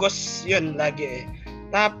August yun lagi eh.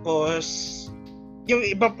 Tapos, yung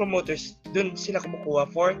ibang promoters, dun sila kumukuha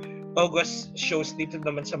for August shows dito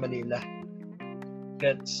naman sa Manila.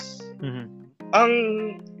 That's ang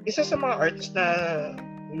isa sa mga artists na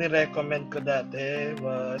ni-recommend ko dati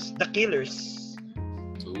was The Killers.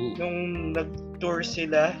 Nung nag-tour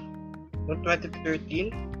sila noong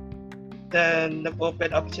 2013, then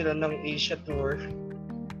nag-open up sila ng Asia tour.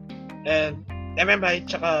 And MMI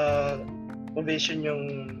tsaka Ovation yung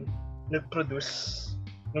nag-produce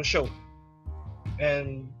ng show.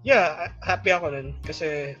 And happy ako nun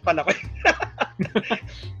kasi fan ako.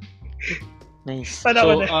 Nice. So,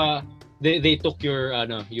 they took your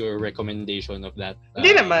recommendation of that.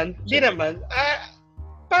 Hindi naman.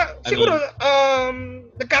 Siguro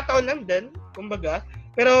nagkataon lang din, kumbaga.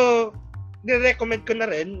 Pero ni-recommend ko na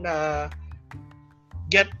rin na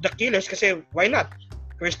get The Killers kasi why not?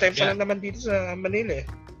 First time pa lang naman dito sa Manila eh.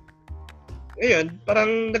 Ayun,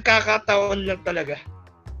 parang nagkakataon lang talaga.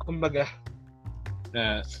 Kumbaga.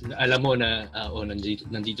 Alam mo na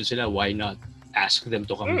nandito sila, why not ask them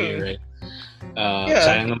to come here, right?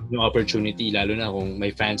 Sayang naman yung opportunity, lalo na kung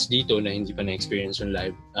may fans dito na hindi pa na-experience yung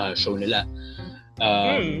live show nila.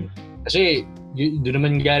 Kasi doon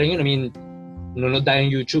naman galing yun. I mean, nanonood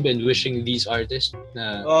tayong YouTube and wishing these artists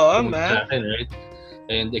na sa akin, right?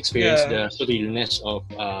 And experience the surrealness of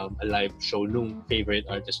a live show nung favorite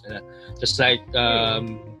artist nila. Just like kay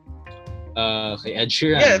Ed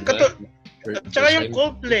Sheeran. Tsaka yung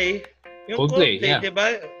Coldplay. Yung Coldplay, di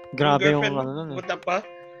ba? Grabe yung nun. Punta pa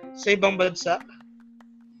sa ibang bansa.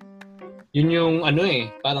 Yun yung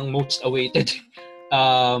parang most awaited.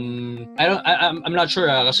 I'm not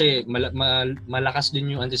sure kasi malakas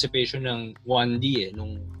din yung anticipation ng 1D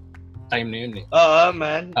nung time na yun Oo,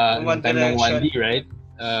 man. Nung time ng 1D, right?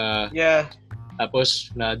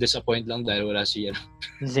 Tapos na-disappoint lang dahil wala si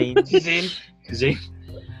Zayn. Zayn.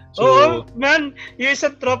 So, man, yung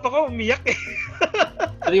isang tropa ko umiyak eh.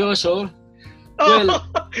 Seryoso? Well,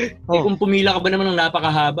 kung pumila ka ba naman ng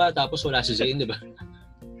napakahaba tapos wala si Zayn, di ba?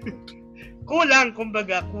 Kulang.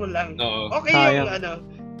 Okay sayang.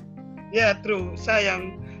 yung true,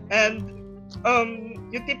 sayang. And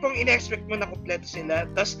yung tipong in-expect mo na kompleto sila,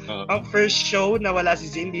 tapos ang first show na wala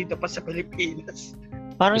si Zayn dito pa sa Pilipinas.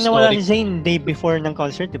 Parang nawala si Zayn day before ng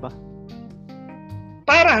concert, di ba?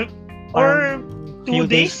 Parang or 2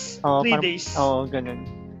 days? Oo, 3 parang- days? Oo, ganun.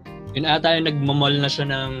 Yun ata yung nagmamall na siya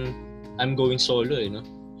ng I'm going solo no?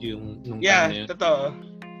 Yung nung time na Yeah, yun. totoo.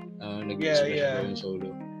 Nag-express Yeah. going solo.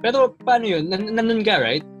 Pero paano yun? Nandun ka,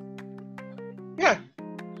 right? Yeah.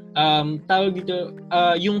 Tawag dito,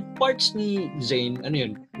 yung parts ni Zayn, ano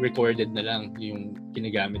yun? Recorded na lang yung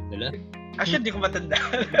ginagamit nila. Actually, di ko matanda.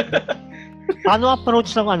 Paano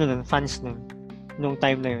approach ng fans nung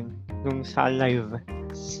time na yun? Nung sa live?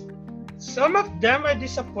 Some of them are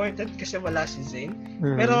disappointed kasi wala si Zayn.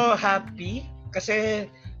 Mhm. Pero happy kasi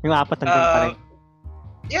Yung apat nandun pa rin.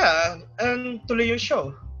 yeah, tuloy yung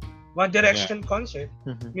show. One Direction concert.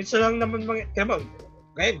 Mhm. Minsan lang naman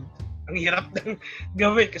ngayon, ang hirap ng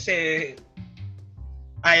gawin kasi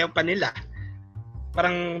ayaw pa nila.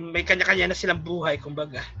 Parang may kanya-kanya na silang buhay,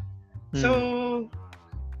 kumbaga. So,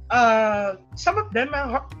 some of them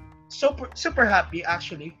are super happy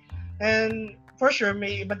actually. And for sure,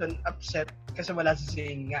 may iba doon upset kasi wala si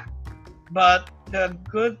Zayn nga. But the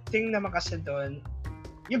good thing naman kasi doon,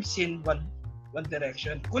 you've seen One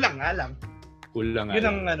Direction. Kulang nga lang. Kulang Yun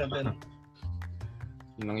ang doon.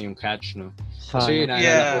 Yun lang yung catch, no? Sayang. Kasi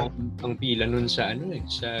naalala ko ang pila nun sa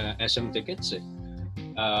sa SM tickets eh.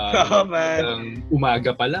 Man.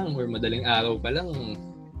 Umaga pa lang or madaling araw pa lang.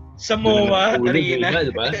 Sa MOA Arena. Iba,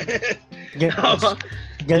 diba? Oo.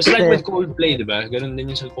 Just like with Coldplay, diba? Ganun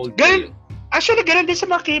din yung sa Coldplay. Actually, ganun din sa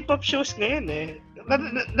mga K-pop shows ngayon eh.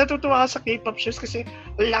 Natutuwa ako sa K-pop shows kasi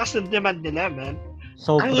ang lakas ng demand nila, man.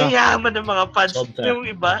 Sobra. Ang yayaman ng mga fans. Sobra. Yung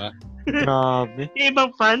iba. Grabe. Yung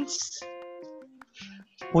ibang fans.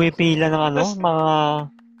 Pumipila ng mga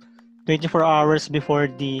 24 hours before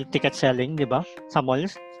the ticket selling, di ba? Sa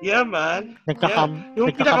malls. Yeah, man. Nagka-camp.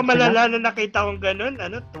 Yung pinakamalala na nakita kong ganun,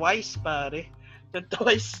 twice, pare.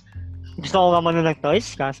 Twice. Gusto ko nga manood ng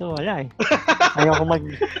toys, kaso wala eh. Ayoko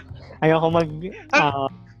mag,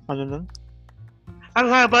 nun? Ang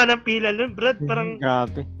haba ng pila nun, Brad. Parang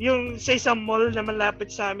Grabe. yung sa isang mall na malapit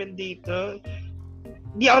sa amin dito,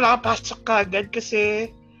 hindi ako nakapasok kagad kasi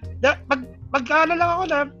mag-ano lang ako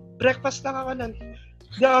na, breakfast lang ako nun.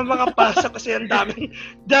 Hindi ako makapasok kasi ang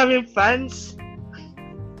daming fans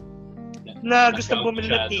na gusto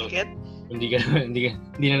bumili ng ticket.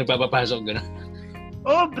 Hindi na nagpapapasok gano'n.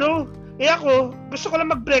 Oh, bro. Ako, gusto ko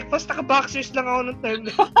lang mag-breakfast, naka-boxers lang ako ng time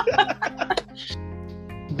na.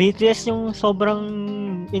 BTS yung sobrang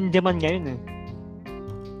in demand ngayon eh.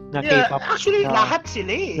 Na K-pop. Actually, lahat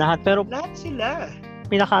sila eh. Lahat sila.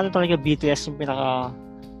 Pinaka talaga BTS yung pinaka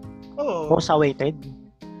most awaited.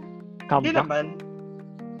 Hindi naman.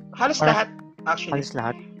 Halos lahat, actually. Halos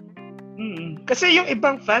lahat. Kasi yung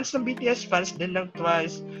ibang fans ng BTS, fans din ng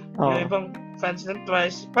Twice. Yung ibang fans ng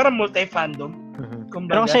Twice, parang multi-fandom.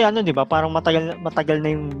 Pero kasi di ba? Parang matagal na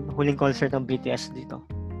yung huling concert ng BTS dito.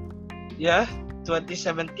 Yeah,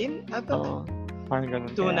 2017 ata. Parang ganun.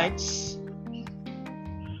 2 nights.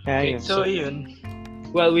 Kaya yun. So yun.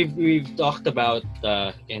 Well, we've talked about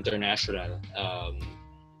international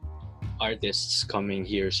artists coming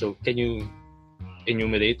here. So can you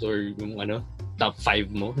enumerate or yung top 5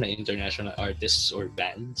 mo na international artists or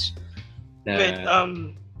bands? Wait,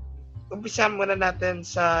 umpisa muna natin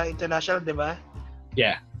sa international, di ba?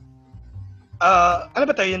 Yeah. Ano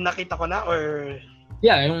ba tayo yung nakita ko na or?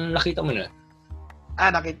 Yeah, yung nakita mo na.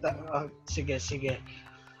 Nakita. Sige.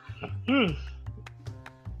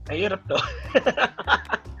 Ayurap to.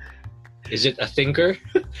 Is it a thinker?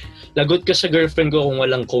 Lagot ka sa girlfriend ko kung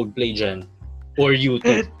walang Coldplay dyan. Or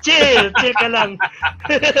YouTube. Chill ka lang.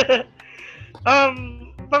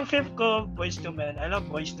 Pang fifth ko, Boyz II Men. I love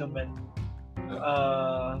Boyz II Men.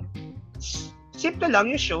 Simple lang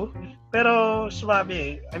yung show, pero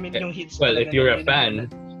suwabe. I mean, yung hits. Well, if you're a fan,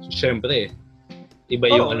 syempre, iba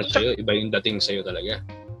yung sa'yo, iba yung dating sa'yo talaga.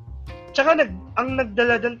 Tsaka ang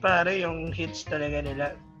nagdala dun pare, yung hits talaga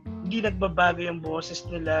nila. Hindi nagbabago yung boses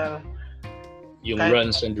nila. Yung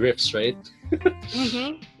runs and riffs, right?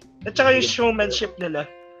 At saka yung showmanship nila.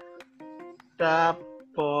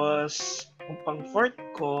 Tapos, yung pang fourth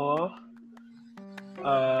ko,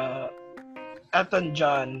 Elton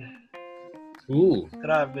John. Ooh.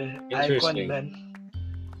 Grabe. Icon, man.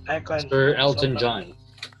 Icon. Sir Elton John.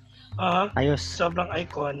 Ayos. Sobrang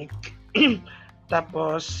iconic.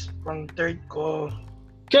 Tapos, pang third ko,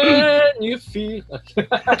 Can you feel?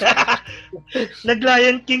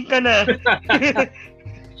 Nag-Lion King ka na.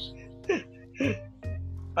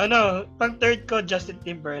 Pang third ko, Justin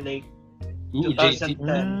Timberlake. Ooh,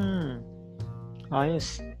 2010.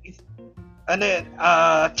 Ayos.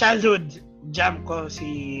 Childhood jam ko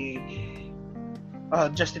si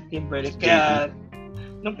Justin Timberlake. Kaya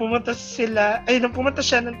nung pumunta siya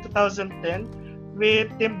ng 2010 with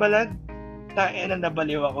Timbaland,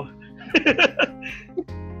 nabaliw ako.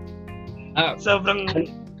 Sobrang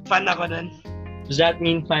fan ako nun. Does that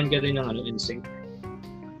mean fan ka rin ng NSYNC?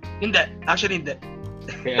 Hindi. Actually, hindi.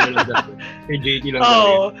 Kaya ano lang dapat? Kay JT lang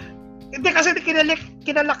Oo. Hindi kasi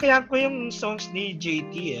kinalakihan ko yung songs ni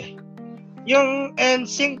JT eh. Yung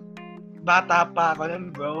NSYNC, bata pa ako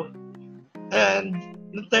nun, bro. And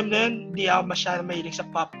noong time na yun, hindi ako masyadong mahilig sa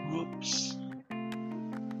pop groups.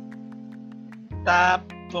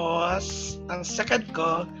 Tapos, ang second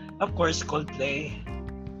ko, of course, Coldplay.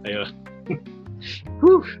 Ayun.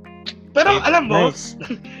 Whew. Pero alam mo, Nice.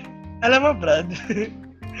 alam mo, Brad,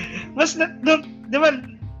 mas di ba,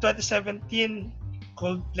 2017,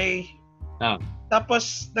 Coldplay.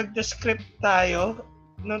 Tapos, nag-descript tayo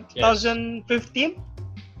noong 2015.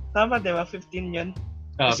 Tama, di ba? 15 yun.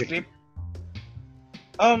 Script.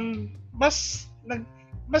 Mas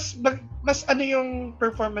ano yung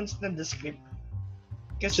performance ng The Script?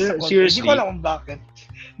 Kasi sa Coldplay, Seriously? Di ko alam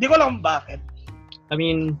kung bakit. I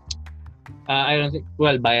mean, I don't think,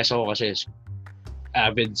 well, bias ako kasi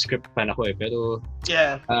avid script fan ako eh. Pero,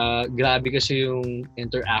 Yeah. grabe kasi yung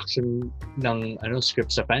interaction ng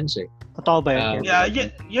script sa fans eh. Totoo ba yun? Yeah,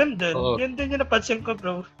 yun din. Oo. Yun din yung napansin ko,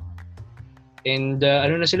 bro. And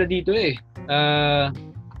na sila dito eh.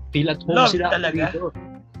 Feel at home Love sila talaga. dito.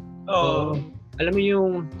 Oo. Alam mo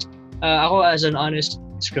yung, ako as an honest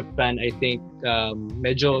script fan, I think,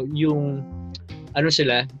 medyo yung,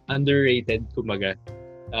 sila, underrated, kumbaga,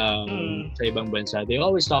 sa ibang bansa. They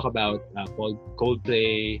always talk about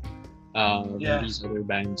Coldplay, these other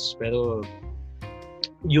bands. Pero,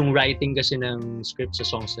 yung writing kasi ng script sa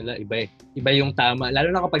songs nila, iba eh. Iba yung tama.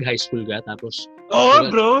 Lalo na kapag high school ka, tapos,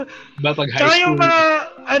 Oo, bro. iba pag high Tsaka school.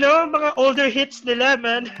 yung mga older hits nila,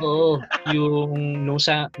 man. Oo, yung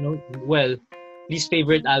well, least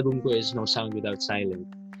favorite album ko is No Sound Without Silence.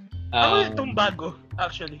 Ako itong bago,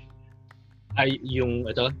 actually. Ay, itong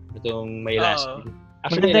My Last. Oo.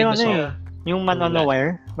 Actually, Maganda I yung like the song. Yung Man on the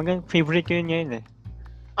Wire. Favorite ko yun ngayon eh.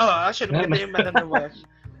 Actually, maganda yung Man on the Wire.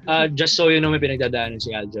 Just so you know, may pinagdadaanan si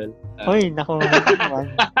Aljel. Hoy, naku.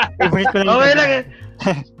 Favorite ko lang Okay lang eh.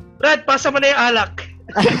 Brad, pasa mo na yung alak.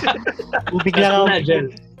 Tubig lang ako. Aljel.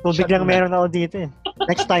 Tubig lang meron ako dito eh.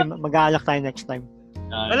 Next time, mag-aalak tayo next time.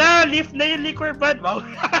 Wala, lift na yung liquor, Brad. Wow.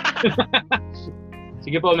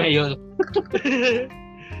 Sige po, Mayo.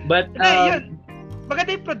 But, Yun.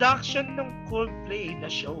 Maganda yung production ng Coldplay na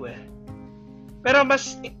show eh. Pero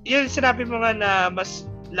mas, yun sinabi mo nga na mas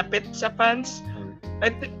lapit sa fans. I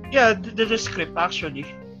think, yeah, the script actually.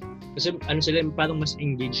 kasi sila, parang mas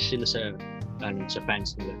engaged sila sa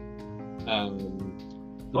fans nila.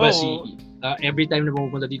 Diba every time na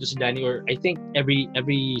pumupunta dito si Danny, or I think every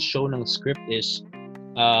show ng script is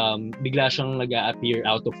bigla siyang nag-a-appear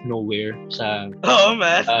out of nowhere sa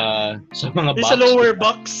Man. sa mga box. Sa lower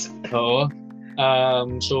box. Oo.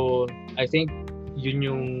 So I think yun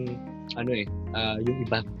yung yung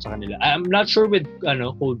iba sa kanila. I'm not sure with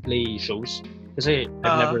Coldplay shows kasi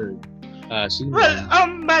I've never seen Well,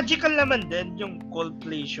 them. magical naman din yung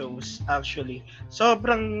Coldplay shows actually.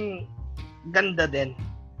 Sobrang ganda din.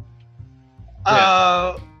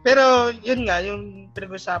 Pero yun nga yung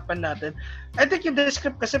pinag-usapan natin. I think yung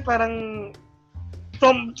script kasi parang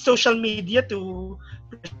from social media to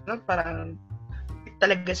parang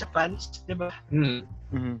talaga sa fans, di ba?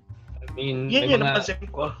 Mm-hmm. I mean, Yun yung napansin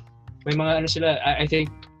ko. May mga sila, I think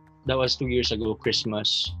that was 2 years ago,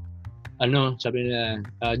 Christmas. Sabi nila,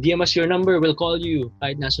 DM us your number, we'll call you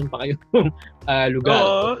kahit nasan pa kayo lugar.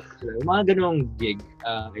 Oo. Yung mga ganong gig,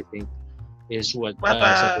 I think, is what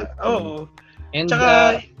And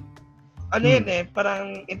tsaka, yun eh,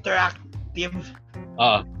 parang interactive.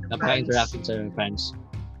 napaka-interactive sa fans.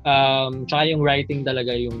 Tsaka yung writing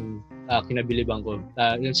talaga yung kinabiliban ko.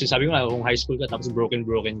 Yung sinasabi ko nga, kung high school ka tapos broken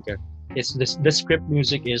ka, it's the script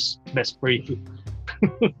music is best for you.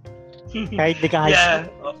 Kahit di ka high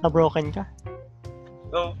school, na-broken ka.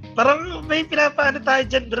 Parang may pinapaano tayo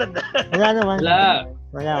dyan, Brad. Wala naman. Wala.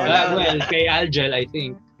 Wala. Well, kay Aljel, I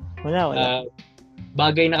think, Wala.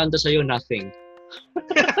 bagay na kanta sa'yo, Nothing.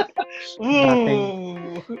 Ooh.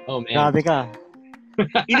 Oh, man. Grabe ka.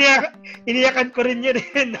 Iniyakan ko rin yun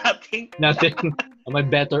eh. Nothing. Am I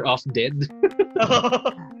better off dead?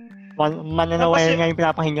 Mananawire nga yung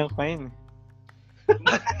pinapahinggan ko pa yun.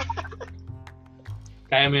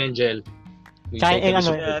 Kaya mo yan, Jel.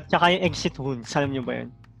 Tsaka yung Exit Wounds. Alam nyo ba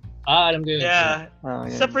yun? Alam ko yun. Yeah.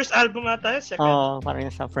 Yun. Sa first album nga tayo, second.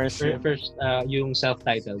 Parang sa first. First, yung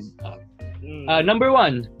self-titled. Number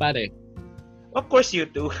 1, pare. Of course,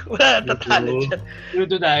 U2. Wala na tatalo dyan.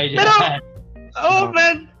 U2 tayo dyan. Pero,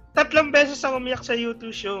 man. 3 beses ako umiyak sa U2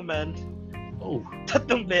 show, man.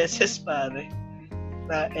 3 beses, pare.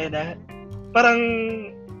 Parang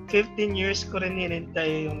 15 years ko rin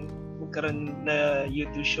hinintay yung magkaroon na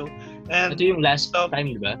U2 show. And Ito yung last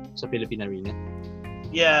time, di ba? Sa Philippine Arena.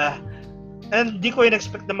 yeah. And di ko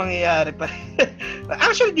in-expect na mangyayari pa.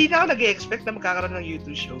 Actually, di na ako nag-expect na magkakaroon ng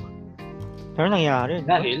U2 show. Pero nangyari.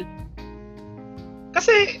 Dahil,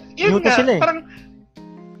 Kasi, yun U2 nga, sila eh. parang...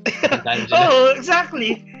 dahil sila. Oo,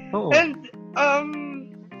 exactly. Oo. And,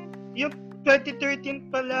 yung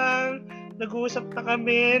 2013 pa lang, nag-uusap na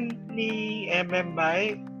kami ni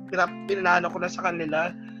MMI. Pinanano ko na sa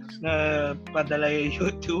kanila na padala yung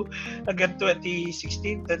YouTube hanggang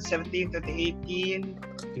 2016, 2017,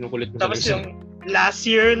 2018. Kinukulit mo Tapos sa yung last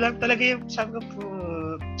year lang talaga yung sabi ko,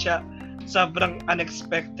 sobrang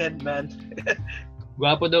unexpected, man.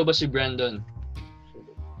 Gwapo daw ba si Brandon?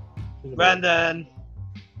 Brandon,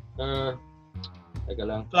 Teka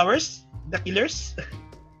lang. Flowers? The Killers?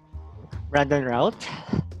 Brandon Rout.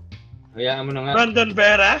 Hayaan mo na nga. Brandon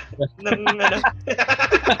Vera? ng, ano,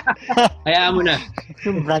 Hayaan mo na.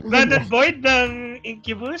 Yung Brandon Boyd ng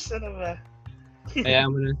Incubus? Ano ba?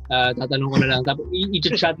 Hayaan mo na. Tatanong ko na lang. Tapos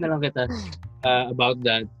i-chat na lang kita about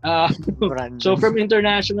that. Brandon. So from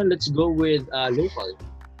international, let's go with local.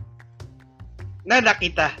 Na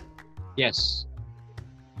nakita. Yes.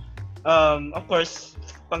 Of course,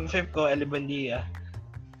 pang fifth ko, Eli Buendia.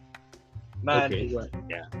 Man, Okay. Well,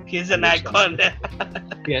 yeah. he's an icon.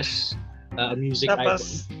 Yes. Music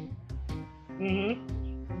Tapos,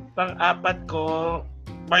 pang-apat ko,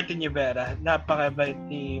 Martin Rivera. Napakabait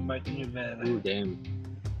ni Martin Rivera. icon. Oh, damn.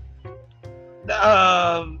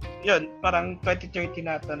 Yun, parang 2013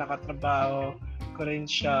 nata nakatrabaho ko rin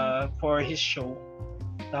siya for his show.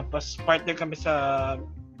 Tapos partner kami sa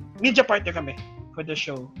media partner kami for the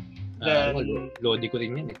show. Then, Lodi ko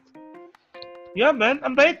rin yan eh. yeah man,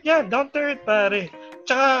 ang bait niya, down to earth pare.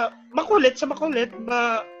 Tsaka makulit,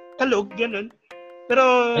 matalog, ganun. Pero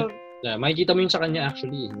Makikita mo yun sa kanya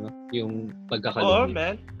actually, no? Yung oo pagkakalog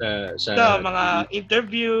man, sa sa mga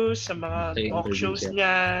interviews, sa mga sa talk interviews, shows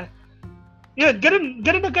yeah. niya. Yun,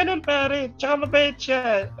 ganun pare. Tsaka mabait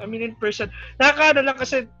siya. I mean, in person. Nakakaano lang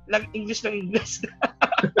kasi lang English.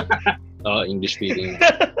 English speaking.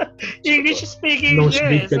 English speaking No siya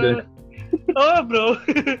speak eh. ka dun. Bro.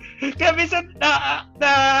 Kaya minsan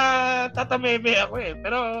tatameme ako eh.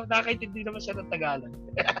 Pero nakakaintindi naman siya ng Tagalog.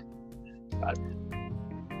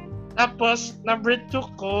 Tapos, number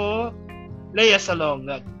 2 ko, Lea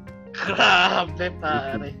Salonga. Grabe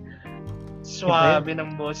pare. Suwabe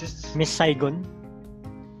ng boses. Miss Saigon.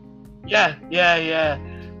 Yeah.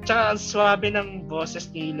 Tsaka ang suwabe ng boses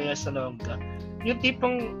ni Lea Salonga. Yung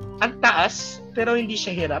tipong ang taas, pero hindi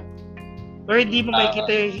siya hirap. Or hindi mo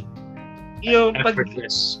makikita yung pag...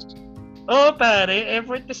 Effortless. Oo pare,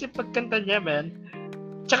 effortless yung pagkanta niya, man.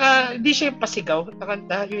 Tsaka hindi siya yung pasigaw na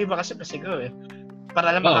kanta. Yung iba kasi pasigaw eh.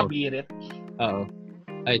 Para lang makabirit. Oo.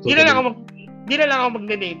 Ay, Di na lang ako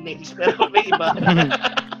mag-name names, pero may iba.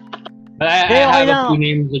 I Okay have lang. a few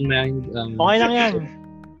names in mind. Okay lang yan.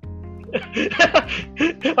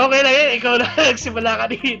 Okay lang yan, ikaw na nagsimula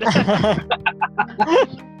kanina.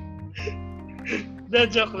 The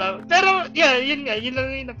joke lang. Pero, yeah, yun lang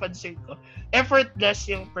yung napansin ko. Effortless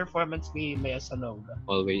yung performance ni Lea Salonga.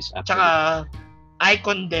 Always. Tsaka,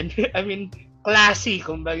 icon din. I mean, classy,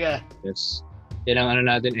 kumbaga. Yes. Yan ang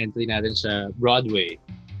entry natin sa Broadway.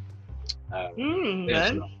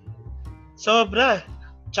 Man. Sobra.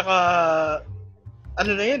 Tsaka,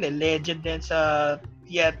 ano na yun legend din sa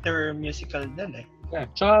theater musical din eh. Yeah.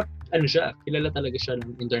 Tsaka, kilala talaga siya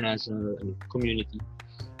ng international community.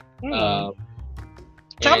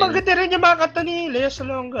 Tsaka maganda rin yung mga kanta ni Lea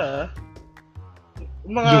Salonga.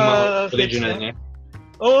 Yung mga original niya.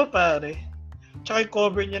 Oo, pare. Tsaka yung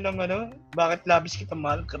cover niya ng Bakit Labis Kita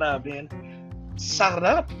Mahal, grabe yan.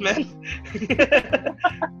 Sarap, man.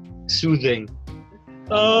 Soothing.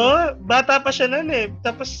 Oo, bata pa siya nun eh.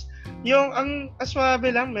 Tapos, yung ang swabe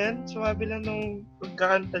lang, man. Swabe lang nung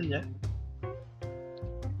pagkakanta niya.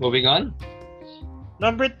 Moving on.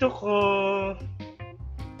 Number 2 ko,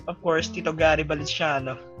 of course, Tito Gary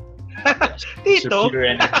Valenciano. Tito?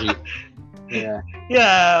 Pure energy. Yeah.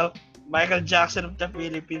 Yeah, Michael Jackson of the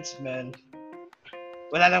Philippines, man.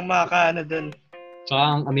 Wala lang makakaano dun. Tsaka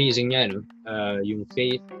ang amazing niya, no? Yung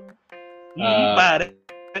faith, Pare.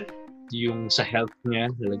 yung sa health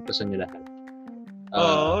niya, nalagpasan niya lahat.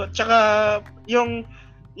 Oo, tsaka yun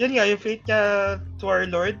nga, yung faith niya to our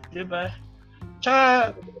Lord, di ba?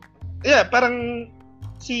 Tsaka, yeah, parang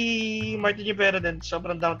si Martin Rivera din,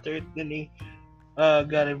 sobrang down to earth din ni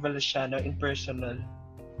Gary Valenciano in personal.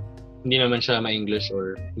 Hindi naman siya ma-English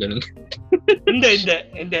or ganun. Hindi.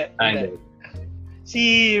 Hindi.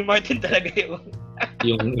 Si Martin talaga yung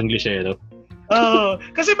Yung English no?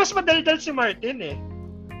 kasi mas madaldal si Martin eh.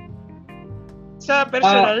 Sa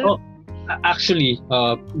personal. Actually,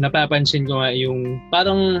 napapansin ko nga yung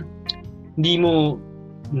parang hindi mo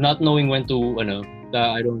not knowing when to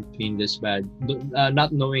I don't mean this bad.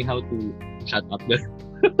 Not knowing how to shut up.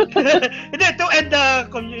 Hindi, to end the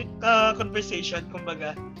conversation,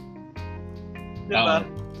 kumbaga. Diba?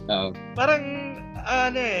 Parang,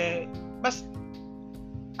 mas,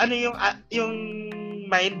 yung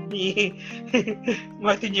mind ni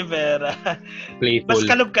Martin Rivera. Playful. Mas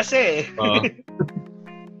kalog kasi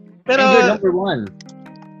Pero, and you're number one.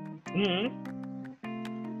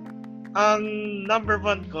 Ang number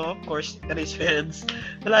one ko, of course, Eraserheads.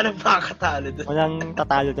 Wala nang makakatalo doon. Walang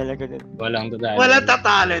tatalo talaga doon. Walang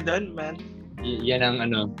tatalo doon, man. Yan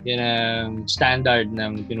ang standard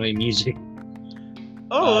ng Pinoy music.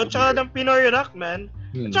 Tsaka ng Pinoy rock, man.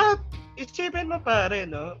 Tsaka, isipin mo pare,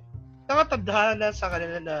 no? Nakatadhana sa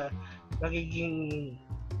kanila na magiging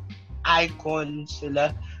icon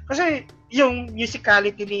sila. Kasi, yung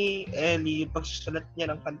musicality ni Ellie, yung pagsusulat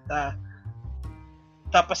niya ng kanta,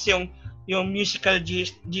 tapos yung musical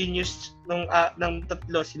genius ng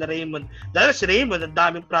tatlo, sila Raymond. Dahil si Raymond, ang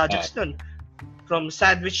daming projects nun. From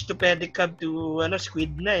Sandwich to Pedicab to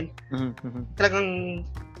Squid Nine. Talagang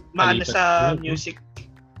maano sa music.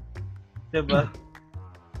 Diba?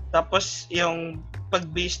 Tapos yung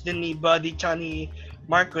pag-bass din ni Buddy tsaka ni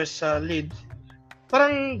Marcus sa lead.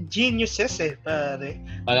 Parang geniuses pare.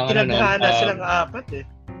 Kinagahana silang apat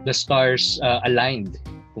The stars aligned.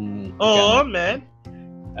 Man.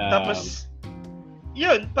 Tapos,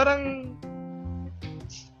 yun, parang,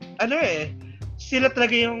 sila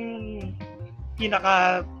talaga yung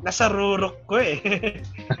pinaka nasa rurok ko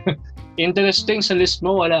Interesting, sa list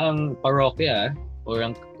mo, wala ang parokya or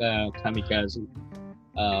ang kamikaze.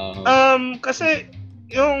 Kasi,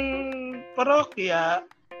 yung parokya,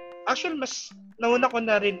 actually, mas nauna kong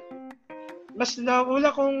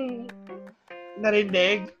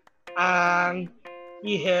narinig ang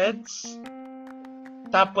E-Heads,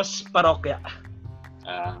 tapos Parokya.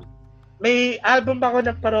 May album ba ako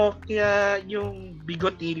ng Parokya, yung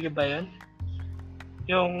Bigotilyo ba yun?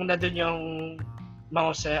 Yung na doon yung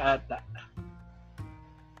Mangose ata.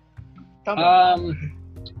 Tama.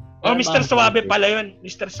 Mr. Suabe pala yun.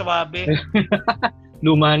 Mr. Suabe.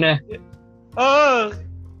 Luma na.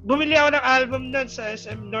 Bumili ako ng album nun sa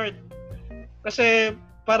SM North. Kasi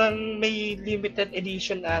parang may limited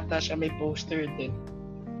edition ata siya, may poster din.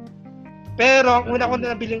 Pero ang una ko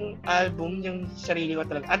na nabiling album, yung sarili ko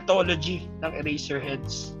talaga, Anthology ng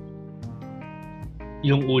Eraserheads.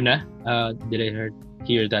 Yung una? Did I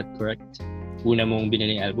hear that correct? Una mong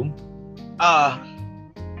biniling album? Sa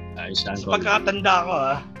pagkakatanda ko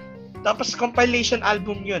Tapos compilation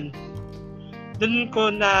album yun. Doon ko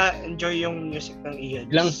na-enjoy yung music ng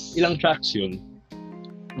E-Heads. Ilang tracks yun?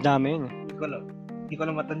 Dami yun. Hindi ko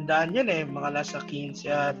na matandaan yun mga nasa 15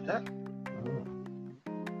 ata.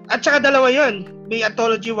 At saka dalawa yun. May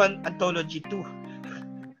Anthology 1, Anthology 2.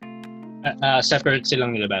 Separate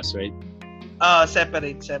silang nilabas, right?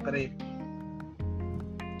 Separate.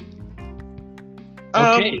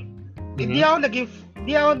 Okay. Hindi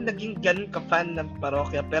ako naging ganun ka-fan ng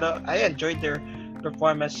Parokya, pero I enjoyed their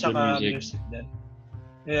performance sa music din.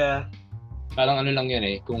 Yeah. Parang lang yan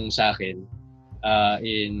kung sa akin,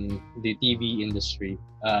 in the TV industry,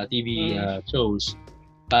 TV shows,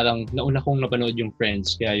 parang nauna kong napanood yung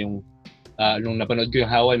Friends, kaya yung nung napanood ko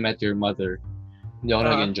yung How I Met Your Mother, hindi ako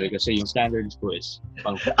nag-enjoy kasi yung standards ko is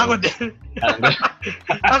Ako din.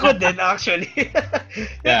 Ako din actually.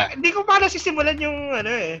 Yeah. Hindi ko pa nasisimulan yung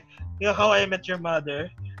yung How I Met Your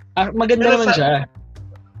Mother. Maganda naman siya.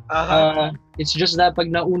 It's just that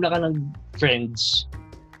pag nauna ka ng Friends,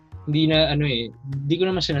 hindi na hindi ko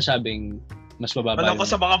naman sinasabing mas mababa. Alam ko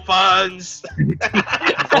sa mga fans.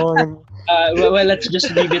 Well, let's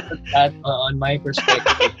just leave it at that on my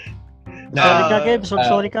perspective. Sorry ka, Kev.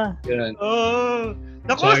 Sorry ka.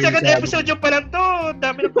 Naku, second episode yung pa lang to.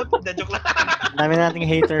 Dami na po. Joke lang. Dami nating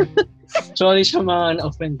hater. Sorry sa mga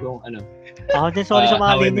na-offend kong Ako din, sorry sa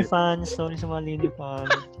mga Lini fans. Sorry sa mga Lini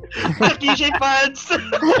fans. TJ fans.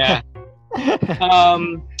 Yeah.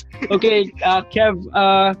 Okay, Kev,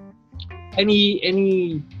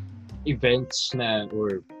 any events na,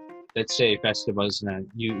 or let's say festivals na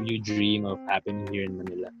you dream of happening here in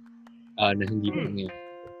Manila na hindi mo nangyayari?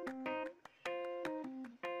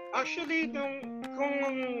 Actually, kung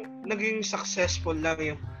naging successful lang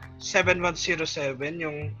yung 7107,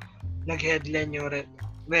 yung nag-headline yung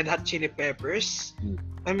Red Hot Chili Peppers,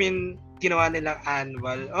 I mean, ginawa nilang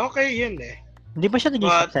annual, okay yun Hindi ba siya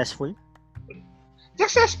naging successful?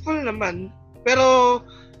 Successful naman, pero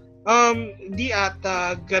hindi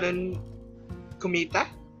ata ganun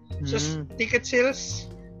kumita. So, ticket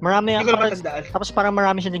sales, Marami Hindi ko na matandaan. tapos parang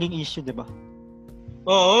marami siya naging issue, di ba?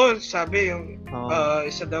 Oo, sabi yung Oo.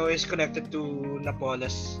 isa daw is connected to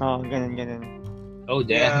Napoles. Oo, ganun. Oh,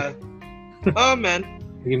 damn. Oh, man.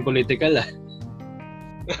 Naging political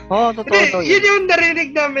Oo, totoo Hindi, to. yun yung narinig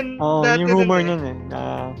namin. Oo, dati yung rumor dun, nun eh.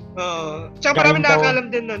 Oo. Tsaka Galing marami nakakalam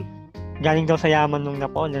din nun. Galing daw sa yaman nung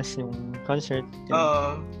Napoles, yung concert.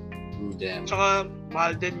 Oo. Oh, damn. Tsaka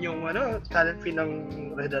mahal din yung talent fee ng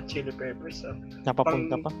Red Hot Chili Peppers.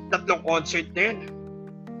 Napapunta pa. 3 concert na yun.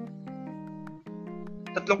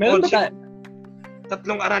 3 Meron ba concert.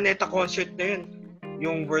 3 Araneta concert na yun.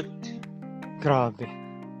 Yung worth. Grabe.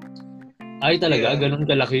 Ay, talaga? Yeah. Ganun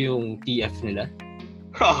kalaki yung TF nila?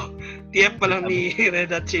 TF pa lang ni Red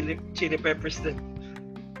Hot Chili Peppers din.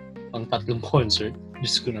 Pang 3 concert?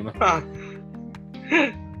 Diyos ko naman.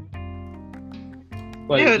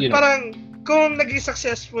 Well, Yun, you know. parang kung naging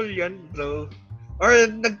successful yun, bro, or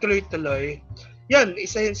nagtuloy-tuloy, yun,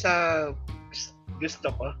 isa yun sa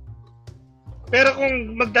gusto ko. Pero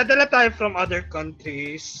kung magdadala tayo from other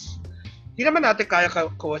countries, hindi naman natin kaya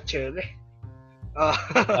Coachella eh.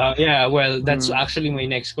 Yeah, well, that's actually my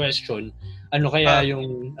next question. Ano kaya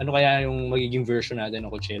yung magiging version natin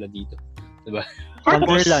ng Coachella dito? Diba?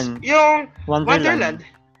 Wonderland. Yung Wonderland.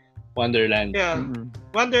 Yeah. Mm-hmm.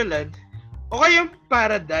 Wonderland. O kaya yung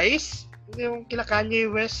Paradise, yung kila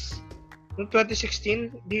Kanye West noong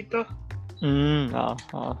 2016 dito.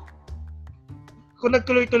 Oo. Kung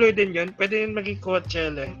nagtuloy-tuloy din yun, pwede yun maging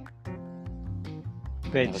Coachella.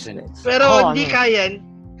 Pwede. Pero hindi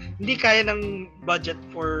kaya ng budget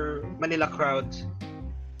for Manila crowds.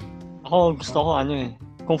 Ako gusto ko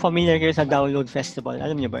kung familiar kayo sa Download Festival,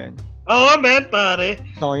 alam niyo ba yun? Oo, man, pare.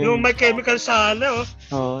 So, yung My Chemical sana,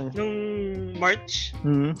 Oo. Nung March.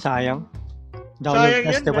 Sayang. Download Sayang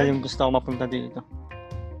Festival yun, yung gusto ko mapunta dito.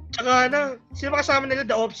 Tsaka sino kasama nila?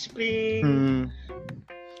 The Offspring.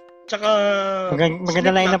 Tsaka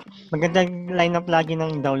Magandang lineup lagi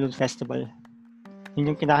ng Download Festival.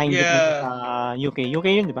 Yun yung kinakaingit sa UK. UK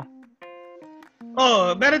yun, di ba?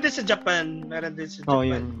 Meron din sa Japan.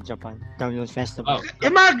 Yun, Japan. Download Festival.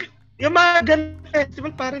 Yung mga ganun festival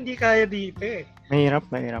parang hindi kaya dito eh. Mahirap.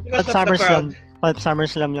 Pulp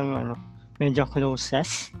SummerSlam yung medyo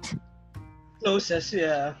closest.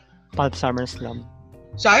 Yeah. Pulp SummerSlam.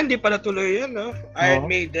 Sa akin, hindi pa natuloy yun, no? Iron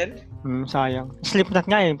Maiden. Sayang. Slipknot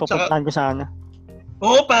nga pupuntahan ko sana.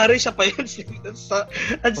 Pare, siya pa yun.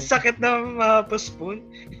 Ang sakit na ma-postpone.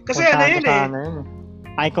 Kasi yun eh.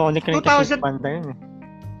 Iconic rin kasi banda yun eh.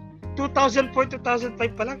 2004-2005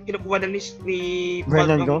 pa lang, kinukuha na ni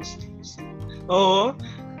Vernon Go? Oo.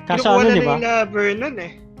 Kaso kinukuha na diba? nila Vernon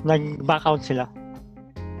eh. Nag-back out sila.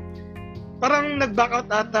 Parang nag-back out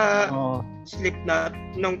ata Slipknot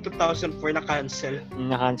noong 2004 na-cancel.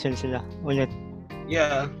 Na-cancel sila ulit.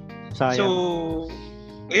 Yeah. Sayang. So,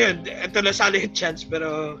 ayun, ito na sana yung chance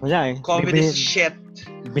pero wala eh. COVID is shit.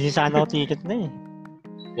 Bili sana ako ticket na eh.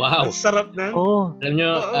 Wow. Ang sarap na. Alam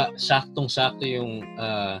nyo, saktong-sakto yung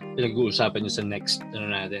pinag-uusapan nyo sa next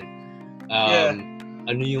natin.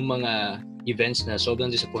 Ano yung mga events na sobrang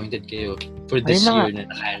disappointed kayo for this year na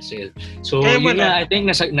na-cancel. So, yun na, I think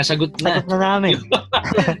nasagot na. Sagot na namin.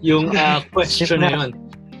 yung question na yun.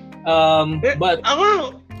 But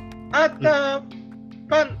ako,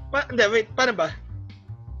 paano ba?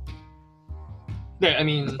 I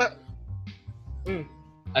mean,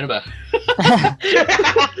 ano ba?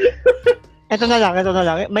 Ito na lang.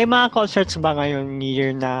 May mga concerts ba ngayon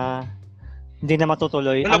year na hindi na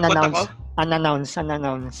matutuloy?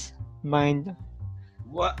 Unannounced. Mind.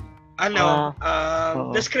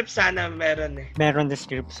 The script sana meron eh. Meron the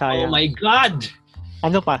script, sayang. Oh my God!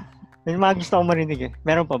 Ano pa? May mga gusto ko marinig eh.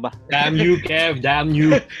 Meron pa ba? Damn you, Kev! Damn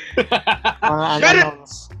you! Mga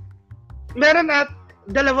unannounced. Meron at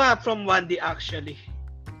dalawa from 1D actually.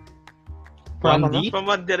 From From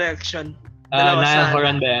One Direction. Niall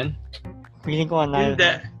Horan ba yan? Feeling ko Niall.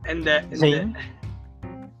 Hindi.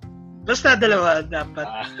 Basta dalawa dapat.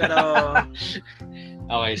 Pero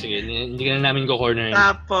okay, sige. Hindi ka na namin ko-corner yun.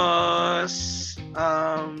 Tapos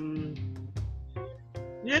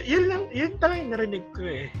yun lang, yun talaga yung narinig ko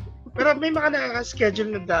eh. Pero may mga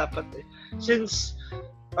nakaka-schedule na dapat eh. Since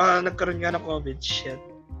nagkaroon nga ng COVID shit.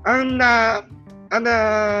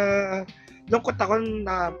 Lungkot ako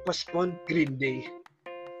na postpone Green Day.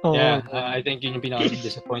 Yeah, I think yun yung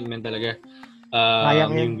pinaka-disappointment talaga.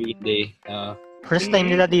 Yung Green Day. First time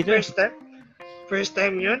nila dito. First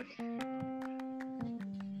time yun.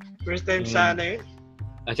 First time sana yun.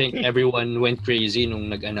 I think everyone went crazy nung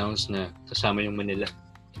nag-announce na kasama yung Manila.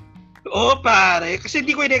 Oo, pare. Kasi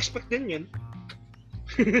hindi ko in-expect din yun.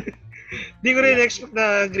 Hindi ko rin in-expect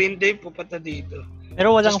na Green Day pupunta dito.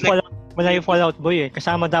 Pero walang Wala yung Fall Out Boy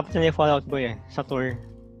Kasama dapat nila yung Fall Out Boy sa tour.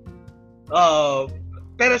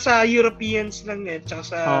 Pero sa Europeans lang tsaka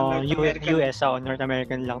sa North American. US, North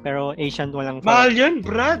American lang. Pero Asian walang Mahal yun,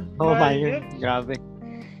 Brad. Mahal yun. Grabe.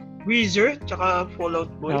 Weezer, tsaka Fall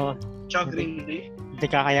Out Boy, tsaka Green Day. Hindi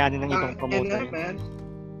kakayanin ng ibang promoter. Man.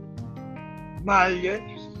 Mahal yun.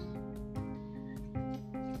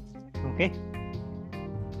 Okay.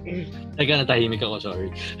 Teka, natahimik ako, sorry.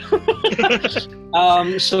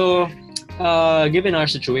 So, given our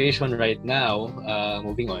situation right now,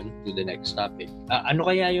 moving on to the next topic. Ano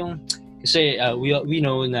kaya yung, kasi we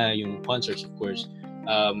know na yung concerts, of course,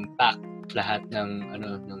 packed lahat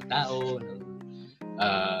ng tao,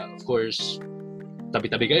 of course,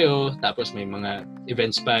 tabi-tabi kayo, tapos may mga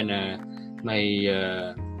events pa na may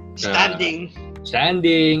standing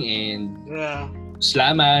and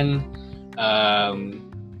slaman.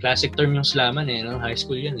 Classic term yung slaman no? High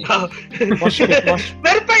school yan Mosh pit.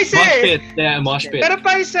 Meron pa isa mosh pit. Meron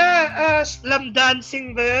pa isa, slam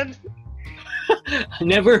dancing ba yun?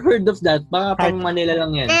 Never heard of that. Baka pang Manila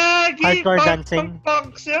lang yan. Hardcore dancing.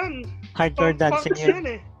 Punks yan. Hardcore dancing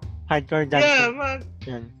yan. Hardcore dancing.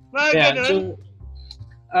 Yeah, so,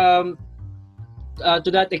 to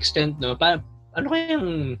that extent, no, paano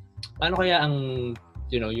kaya ang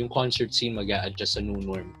yung concert scene mag-a-adjust sa new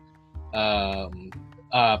norm?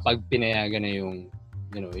 Pag pinayagan na yung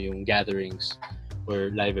gatherings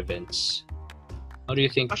or live events. How do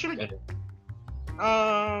you think? Actually,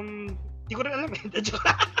 di ko rin alam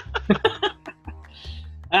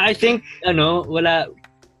I think wala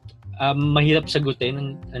mahirap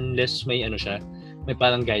sagutin unless may may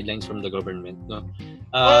parang guidelines from the government, no?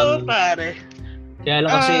 Pare. Kaya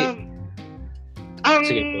lang kasi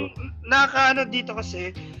sige po. Nakakaano dito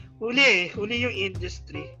kasi huli yung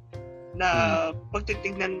industry na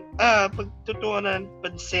pagtutuunan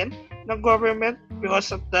pansin ng government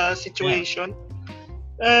because of the situation.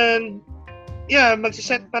 And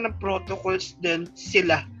magsiset pa ng protocols din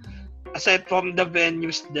sila aside from the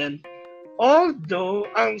venues din.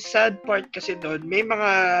 Although ang sad part kasi doon, may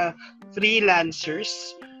mga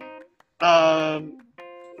freelancers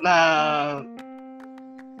na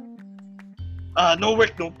no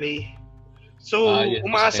work no pay. So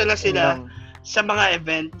umaasa lang sila sa mga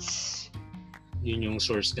events. Yun yung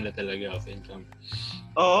source nila talaga of income.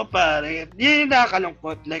 Oo, pare. Yun yung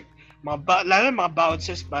nakakalungkot. Like, lalo mga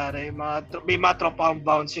bouncers, pare. May mga tropang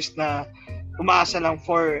bouncers na umaasa lang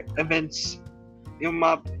for events. Yung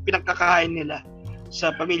mga pinagkakain nila sa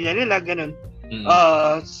pamilya nila, ganun.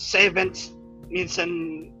 Sa events,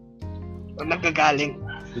 minsan nagagaling.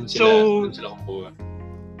 Dun sila kukuha.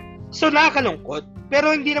 So, nakakalungkot. Pero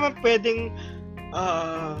hindi naman pwedeng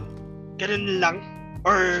ganun lang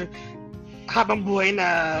or habang buhay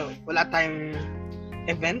na wala tayong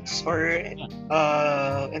events or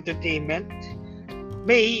entertainment,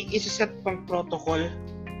 may isa-set pang protocol.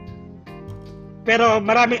 Pero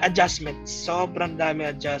maraming adjustments. Sobrang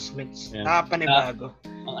dami adjustments. Nakapanibago.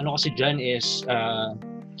 Ang kasi dyan is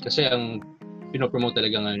kasi ang pinopromote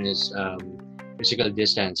talaga ngayon is physical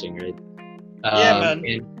distancing, right? Man.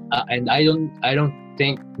 And I don't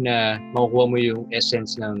think na makukuha mo yung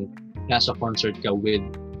essence ng nasa concert ka with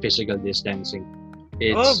physical distancing.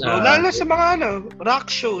 It's lalo sa mga rock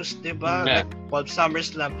shows, 'di ba? Like Pop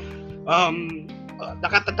SummerSlam.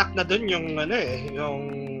 Nakatatak na doon yung yung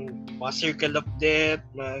mga Circle of Death,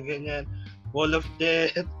 mga ganyan, Wall of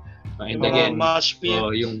Death, and again, mosh pit,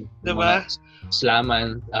 yung 'di ba?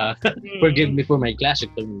 Slaman. Forgive me for my classic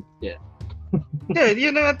term. Yeah.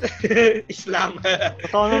 Yun na Islam.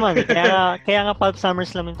 Totoo naman. Kaya nga Pulp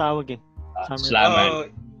SummerSlam yung tawag Slaman.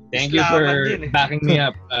 Thank you for backing me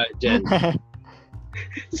up, Jen.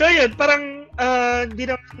 So yun, parang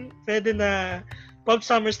hindi naman pwede na Pulp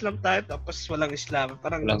SummerSlam tayo tapos walang Islam.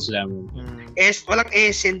 Parang walang Islam. Walang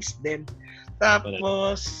essence din.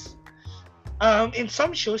 Tapos in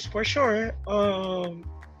some shows for sure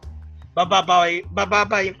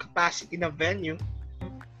bababa yung capacity ng venue.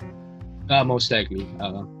 Most likely.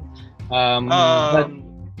 But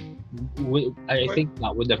I think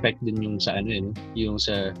that would affect din yung sa yung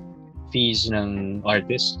sa fees ng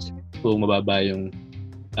artist kung mababa yung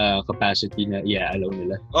capacity na i-allow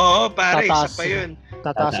nila. Oo, pare, isa pa yun.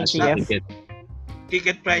 Tataas yung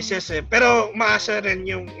ticket prices Pero umaasa rin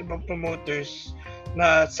yung ibang promoters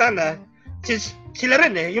na sana, since sila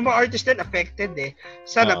rin yung mga artists din affected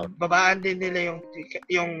sana babaan din nila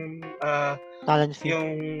yung talent fee.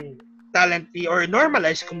 Yung talent fee or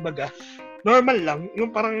normalize kumbaga. Normal lang, yung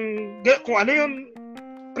parang kung ano yung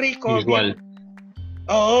pre-COVID. Usual.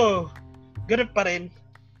 Oo. Ganun pa rin.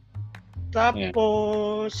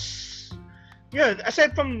 Tapos yun,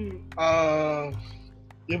 aside from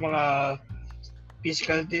yung mga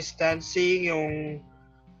physical distancing, yung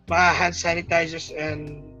mga hand sanitizers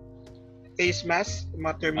and face masks,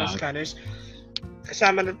 mga thermal scanners.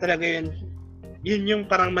 Kasama na talaga yun. Yun yung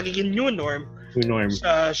parang magiging new norm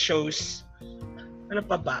sa shows. Ano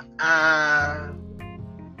pa ba?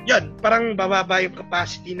 Yun, parang bababa yung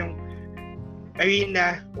capacity ng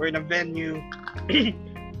arena or ng venue.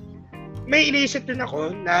 May iniisip din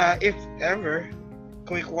ako na if ever,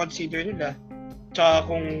 kung i-consider nila, tsaka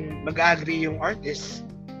kung mag-agree yung artist,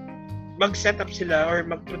 mag-set up sila or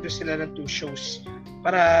mag-produce sila ng 2 shows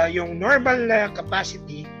para yung normal na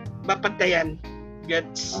capacity mapantayan.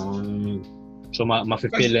 Gets? So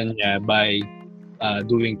ma-fulfillan niya by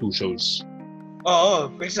doing 2 shows. Oo.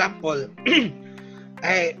 For example,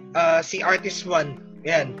 si Artist 1,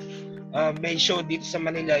 yan, may show dito sa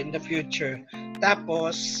Manila in the future.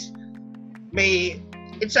 Tapos,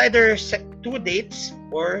 it's either 2 dates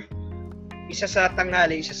or isa sa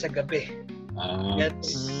tanghali, isa sa gabi.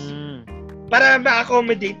 Gets? Para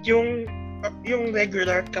ma-accommodate yung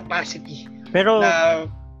regular capacity. Pero,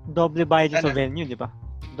 doble bayad sa venue, di ba?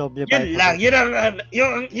 Doble bayad.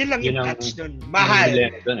 Yun lang yung catch doon. Mahal.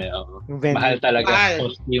 Mahal talaga.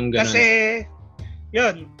 Mahal. Yung ganun. Kasi,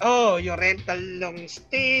 yun, yung rental ng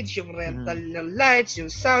stage, yung rental ng lights,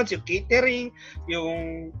 yung sounds, yung catering,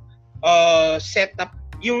 yung setup,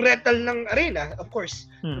 yung rental ng arena, of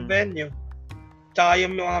course, yung venue. Tsaka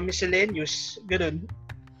yung mga miscellaneous, ganun.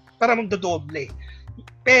 Para magdodoble.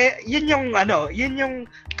 Yun yung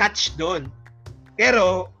catch doon.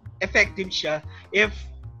 Pero, effective siya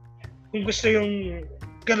kung gusto yung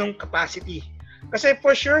ganong capacity. Kasi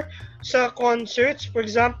for sure, sa concerts, for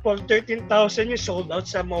example, 13,000 yung sold out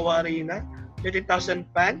sa MOA Arena, 13,000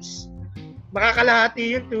 fans.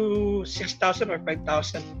 Makakalahati yun to 6,000 or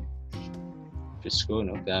 5,000. Diyos ko,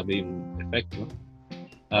 no? Grabe yung effect, no?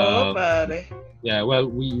 Oo, pare. Yeah, well,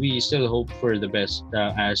 we still hope for the best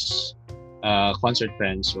as concert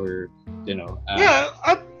fans or,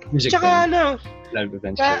 music tsaka fans, live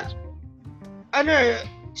events fans.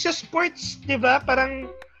 Sa sports, di ba, parang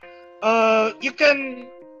you can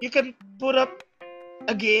put up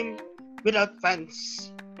a game without fans.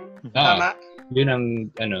 Tama? Yun ang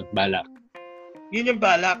balak. Yun yung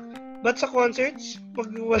balak. But sa concerts, pag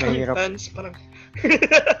walang fans, parang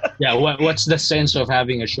yeah, what's the sense of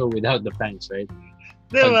having a show without the fans, right?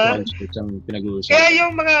 Diba? Kaya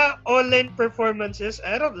yung mga online performances,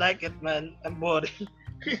 I don't like it, man. I'm boring.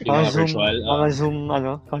 Mga Zoom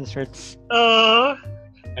concerts.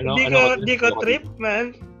 Hindi ko trip,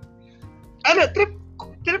 man.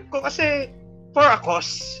 Trip ko kasi for a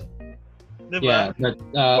cause. Diba? Yeah, but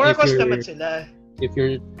for a cause naman sila. If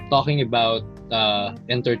you're talking about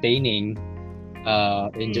entertaining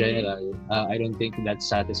in general, I don't think that's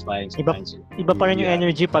satisfying sometimes. Iba pa rin yung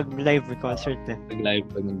energy pag live concert Pag live,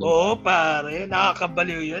 pag nandun. Oo, pare.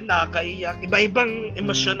 Nakakabaliw yun. Nakakaiyak. Iba-ibang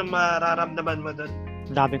emosyon na mararamdaman mo doon.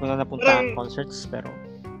 Dami ko na napunta ang concerts, pero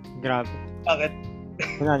grabe. Bakit?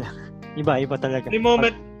 Wala lang. Iba talaga. Yung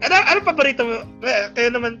moment. Ano paborito mo? Kayo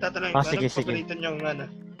naman tatanungin ko. Sige. Paborito nyo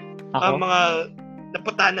Ako? mga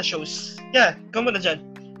napuntahan na shows. Yeah, ikaw muna dyan.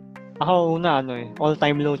 Ako una, All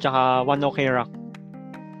Time Low tsaka One Ok Rock.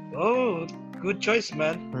 Oh, good choice,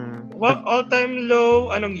 man. All Time Low,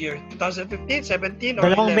 anong year? 2015, 17, or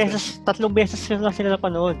 11? Tatlong beses sila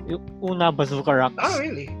napanood. Yung una, Bazooka Rocks. Oh,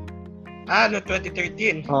 really?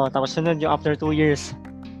 2013. Tapos sunod yung after 2 years.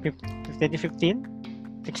 2015?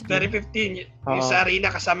 16? 2015, yung sa arena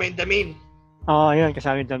kasama yung The Main. Yun,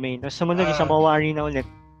 kasama yung The Main. Tapos sumunod yung sa MOA Arena ulit.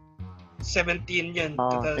 17 yun,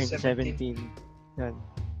 2017. Yan.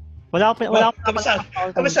 Wala pa kabisado.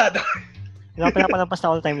 Wala pa napalampas na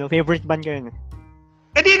All Time Low. Favorite band ko yun.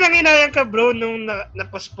 Di nang inayang ka, bro, nung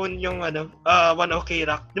na-postpone yung One Ok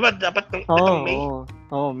Rock. Di ba dapat nung May?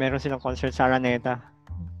 Meron silang concert sa Araneta.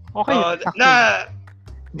 Okay.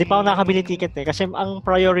 Di pa ako nakabili ticket kasi ang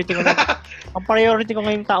priority ko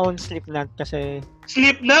ngayong taon Slipknot kasi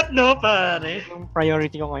Slipknot, no, pare? Yung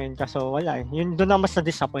priority ko ngayon kaso wala eh. Yun doon na mas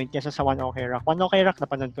na-disappoint kaysa sa One Ok Rock. One Ok Rock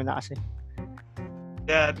napanood ko na kasi.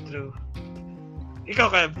 Yeah, true. Ikaw,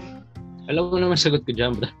 Kev? Alam ko naman sagot ko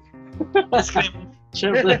dyan, bro. Script.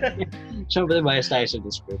 Siyempre, bias tayo sa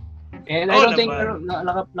script. And I don't think,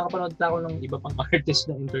 nakapanood ako ng iba pang artist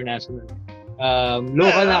na international.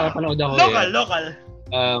 Local nakapanood ako. Local.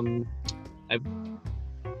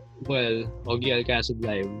 Ogie Alcacid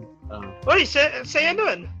live. Uy, saya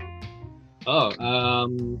nun.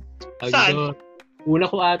 Saan? Una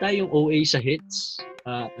ko ata yung OA sa hits.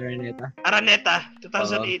 Araneta,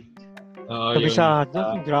 2008.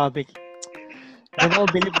 Kabisado, grabe.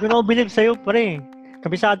 Doon ako believe sa'yo, pre.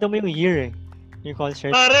 Kabisado mo yung year eh. Yung concert.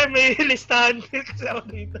 Pare, may listahan kasi ako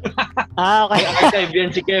dito. Okay. Archive yan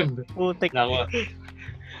si Kev. Putik. Nako.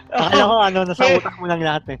 Akala ko nasa utak mo lang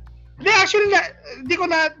lahat eh. Hindi, actually, di ko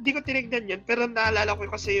tinignan yun. Pero naalala ko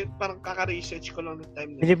kasi parang kaka-research ko lang ng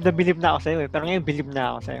time na. Bilib na ako sa'yo eh. Pero ngayon, bilib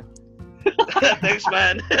na ako sa'yo. Thanks,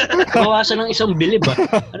 man. Bawasan ng isang bilib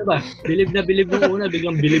Ano ba? Bilib yung una,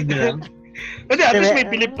 biglang bilib na lang. Hindi, at least may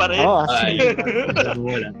bilib pa rin. Oo,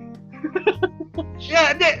 Wala.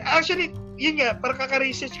 Yeah, hindi. Actually, yun nga, parang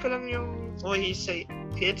kaka-research ko lang yung Ohisay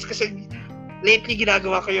hits kasi lately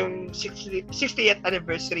ginagawa ko yung 60th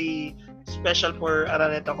anniversary special for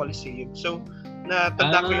Araneta Coliseum. So,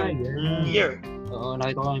 natanda ko yung year. Oo,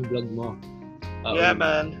 nakita ko yung vlog mo. Yeah,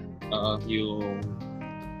 man. Yung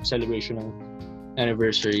celebration ng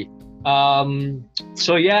anniversary.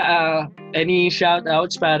 So yeah, any shout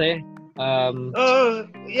outs pare?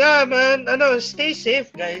 Yeah, man. Stay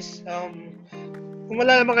safe, guys. Kung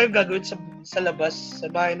wala naman kayong gagawin sa labas, sa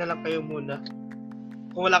bahay na lang kayo muna.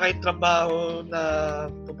 Kung wala kayong trabaho na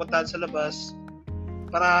pupuntahan sa labas,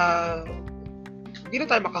 para hindi na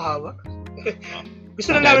tayo makahawa.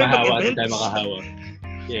 Gusto na namin mag-events. Tayo makahawa.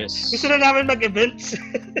 Yes. Gusto na namin mag-events.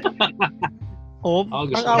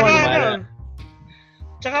 Gusto na.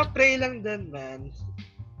 Tsaka pray lang din, man.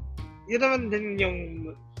 Yun naman din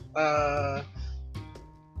yung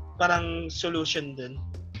parang solution din.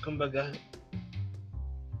 Kumbaga.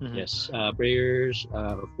 Yes. Prayers,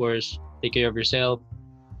 of course, take care of yourself.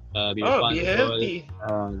 Be responsible. Be healthy.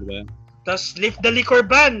 Diba? Tapos lift the liquor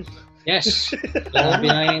ban. Yes.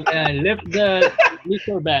 Lift the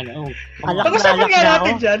liquor ban. Pag-usapan nga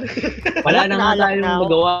natin dyan. Wala na nga tayong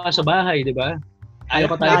magawa sa bahay, di ba? Ayaw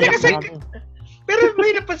pa tayo. Pero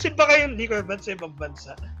may napansin ba kayong liquor ban sa ibang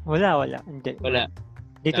bansa? Wala. Hindi. Wala.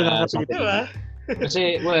 Dito lang sa Pilipinas. Diba?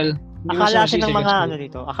 Kasi, akala kasi ng mga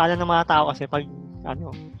dito, akala ng mga tao kasi pag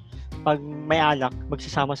may alak,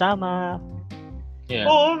 magsasama-sama. Yeah.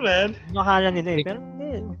 Oo, man. Akala nila eh. Pero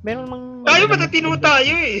meron namang... Tayo matatino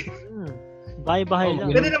tayo eh. Bahay-bahay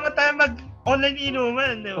lang. Pwede naman tayo mag-online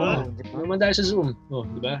inuman, di ba? Naman tayo sa Zoom.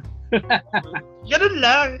 Di ba? Ganun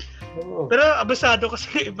lang. Oo. Pero abusado kasi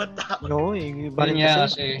ng ibang tao. No, iba rin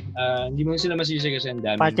kasi. Hindi mo sila masisi kasi ang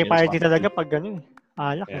dami. Party talaga pag gano'n.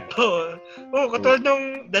 Alak eh. Oo, katulad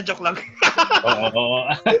nung joke lang. Oo.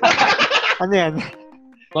 Ano yan?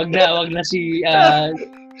 Wag na si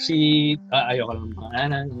ayoko lang.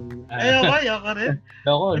 Ayoko rin.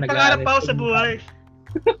 Ako, nagpangarap pa ako sa buhay.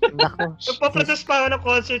 Nako. Magpaproduce pa ako ng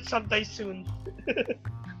concert sometime soon.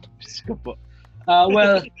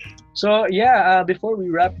 Well, so yeah, before we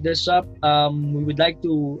wrap this up, we would like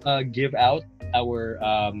to give out our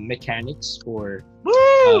mechanics for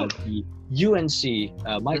the UNC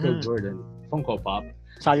Michael Jordan Funko Pop.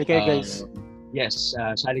 Sali kayo, guys. Yes,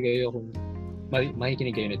 sali kayo kung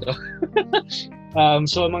makikinig kayo nito.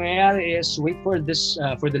 So mangyayari is wait for this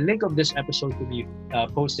for the link of this episode to be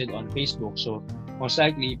posted on Facebook. So most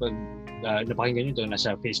likely pag napakinggan nyo ito,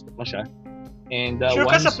 nasa Facebook na siya. And sure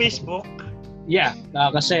ka sa Facebook? Yeah,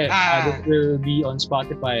 kasi it will be on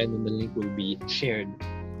Spotify and then the link will be shared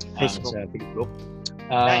sa Facebook.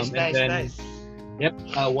 Nice. Yep,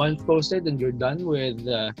 once posted and you're done with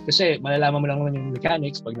kasi malalaman mo lang naman yung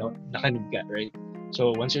mechanics pag nakanig ka, right?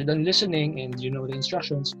 So once you're done listening and you know the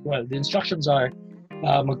instructions, well, the instructions are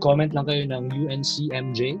mag-comment lang kayo ng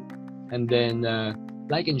UNCMJ and then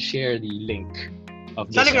like and share the link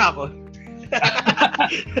of this. Sali nga ako.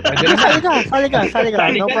 Sali ka.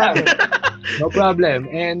 No problem.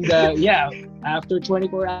 And yeah, after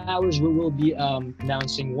 24 hours, we will be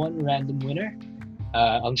announcing one random winner.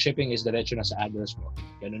 Ang shipping is diretso na sa address mo.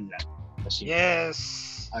 Ganun lang. Kasi, yes.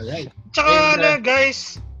 Alright. Tsaka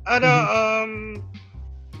guys,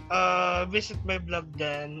 visit my blog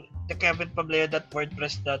then,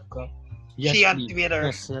 thekevinpableo.wordpress.com. Yes, See on please. Twitter.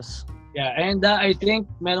 Yes. Yeah, and I think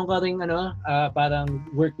meron ka ring parang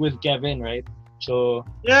work with Kevin, right? So,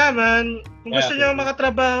 yeah, man. Kung gusto niyo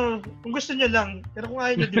makatrabaho, kung gusto niyo lang. Pero kung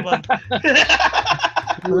ayaw niyo, di ba?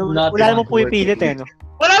 Wala namang pumipilit eh, no?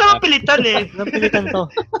 Wala namang pilitan eh. Walang pilitan to.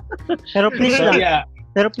 Pero please so, lang. Yeah.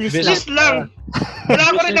 Pero please lang.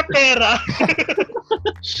 Wala ko rin na pera.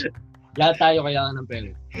 Lahat tayo kailangan ng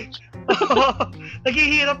pera.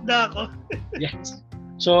 Naghihirap na ako. Yes.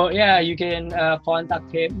 So, yeah, you can contact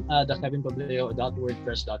him,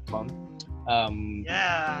 thekevinpableo.wordpress.com.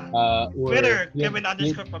 Twitter,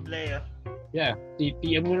 Kevin_Pableo. Yeah,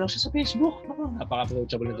 PM mo lang siya sa Facebook.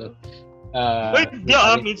 Napaka-approachable nito. Wait,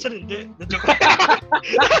 minsan hindi.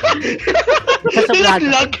 Suplado.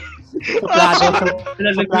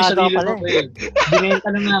 Lalag mo sa sarili mo eh. Binenta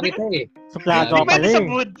na nga kita eh. Suplado pala Depende sa eh.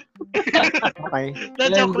 mood. Okay.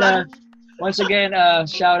 Na-joke lang. Once again,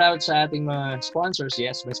 shout out sa ating mga sponsors.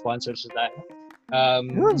 Yes, may sponsors na tayo.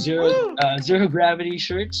 Zero Gravity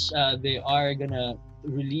shirts. They are gonna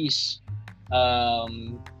release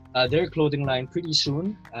their clothing line pretty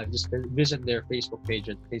soon. Just visit their Facebook page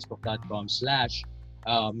at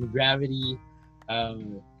facebook.com/gravity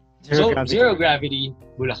Zero Gravity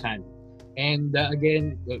Bulacan. And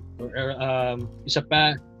again, isa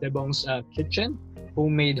pa, Debong's Kitchen,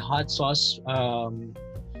 homemade hot sauce,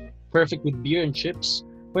 perfect with beer and chips.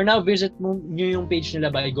 For now, visit nyo yung page nila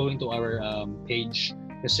by going to our page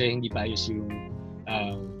kasi hindi pa ayos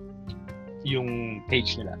yung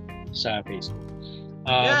page nila sa Facebook.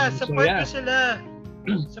 Support nyo sila.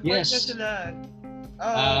 Support nyo sila.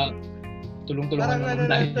 Tulong-tulong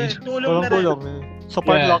Tulong-tulong.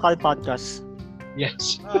 Support local podcast.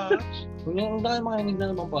 Yes. Kung yung tayo makinig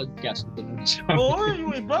na naman podcast, ito naman siya. Oo,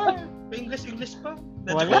 yung iba. English pa.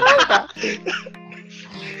 Wala ka.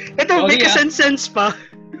 Ito, may kasense pa.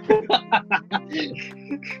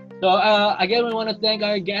 So, again, we want to thank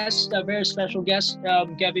our guest, a very special guest,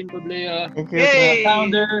 Kevin Pableo,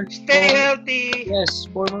 founder. Stay healthy. Yes,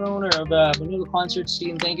 former owner of the Manila concert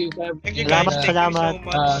scene. Thank you, Kev. Salamat.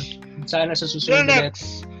 Sana sa susunod ulit.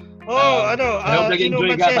 I hope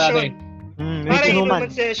nag-enjoy ka, pare. Inuman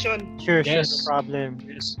session. Sure, no problem.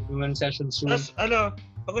 Yes, inuman session soon. Tapos,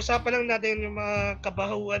 pag-usapan lang natin yung mga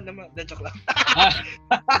kabahuan na mga... Joke lang.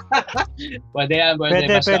 Pwede yan.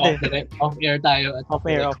 Basta pwede. Off-air tayo.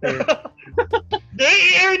 Off-air.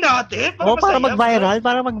 I-air natin? Para mag-viral.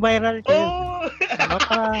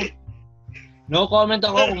 No comment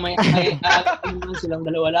ako kung may silang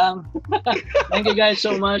dalawa lang. Thank you guys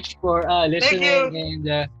so much for listening.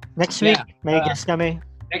 And next week, may guest kami.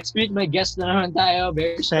 Next week, may guest na naman tayo.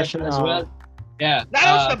 Very special as well. Yeah.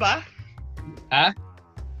 Na-announce na ba? Ha?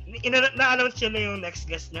 Na-announce yun na yung next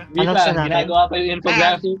guest niya? Hindi pa. Ginagawa pa yung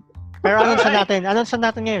infographic. Pero announce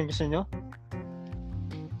natin ngayon. Gusto nyo?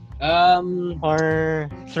 Or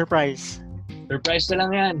surprise? Surprise na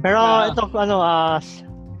lang yan. Pero ito,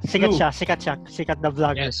 sikat siya. Sikat na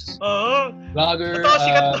vlogger. Yes. Oo. Vlogger. Ito,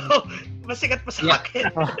 sikat to. Mas sikat pa sa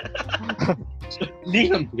akin. Hindi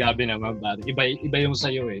naman. Gabi naman, pare. Iba yung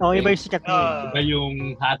sa'yo eh. Iba yung sikat mo. Iba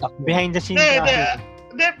yung hatak mo. Behind the scenes.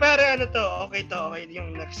 Hindi, pero okay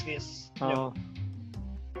yung next guest.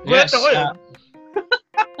 Yes.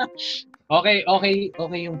 Okay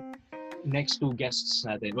yung next two guests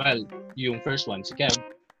natin. Well, yung first one, si Kev,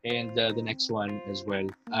 and the next one as well.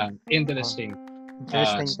 Interesting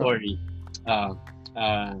story to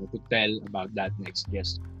tell about that next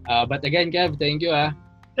guest. But again, Kev, thank you.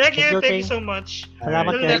 Thank you so much.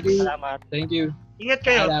 Salamat, Kev. Salamat. Thank you. Ingat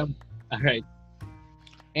kayo. All right.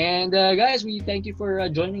 And guys, we thank you for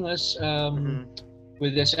joining us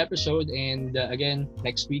with this episode. And again,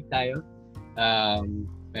 next week tayo.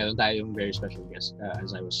 Meron tayong very special guest,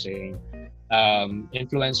 as I was saying.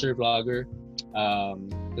 Influencer, vlogger.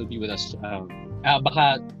 He'll be with us.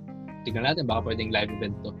 Baka, tignan natin, baka pwedeng live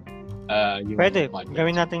event to. Pwede.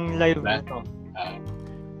 Gawin natin live event to.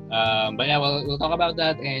 But yeah, we'll talk about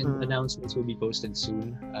that, and announcements will be posted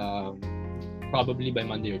soon. Probably by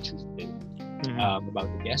Monday or Tuesday. About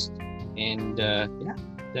the guest. And yeah,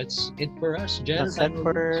 that's it for us. Jen, that's it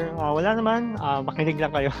for... wala naman. Makinig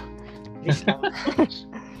lang kayo.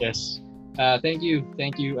 Yes. Thank you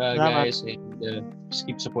guys, and just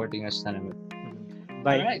keep supporting us.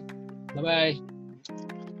 Bye. All right. Bye-bye.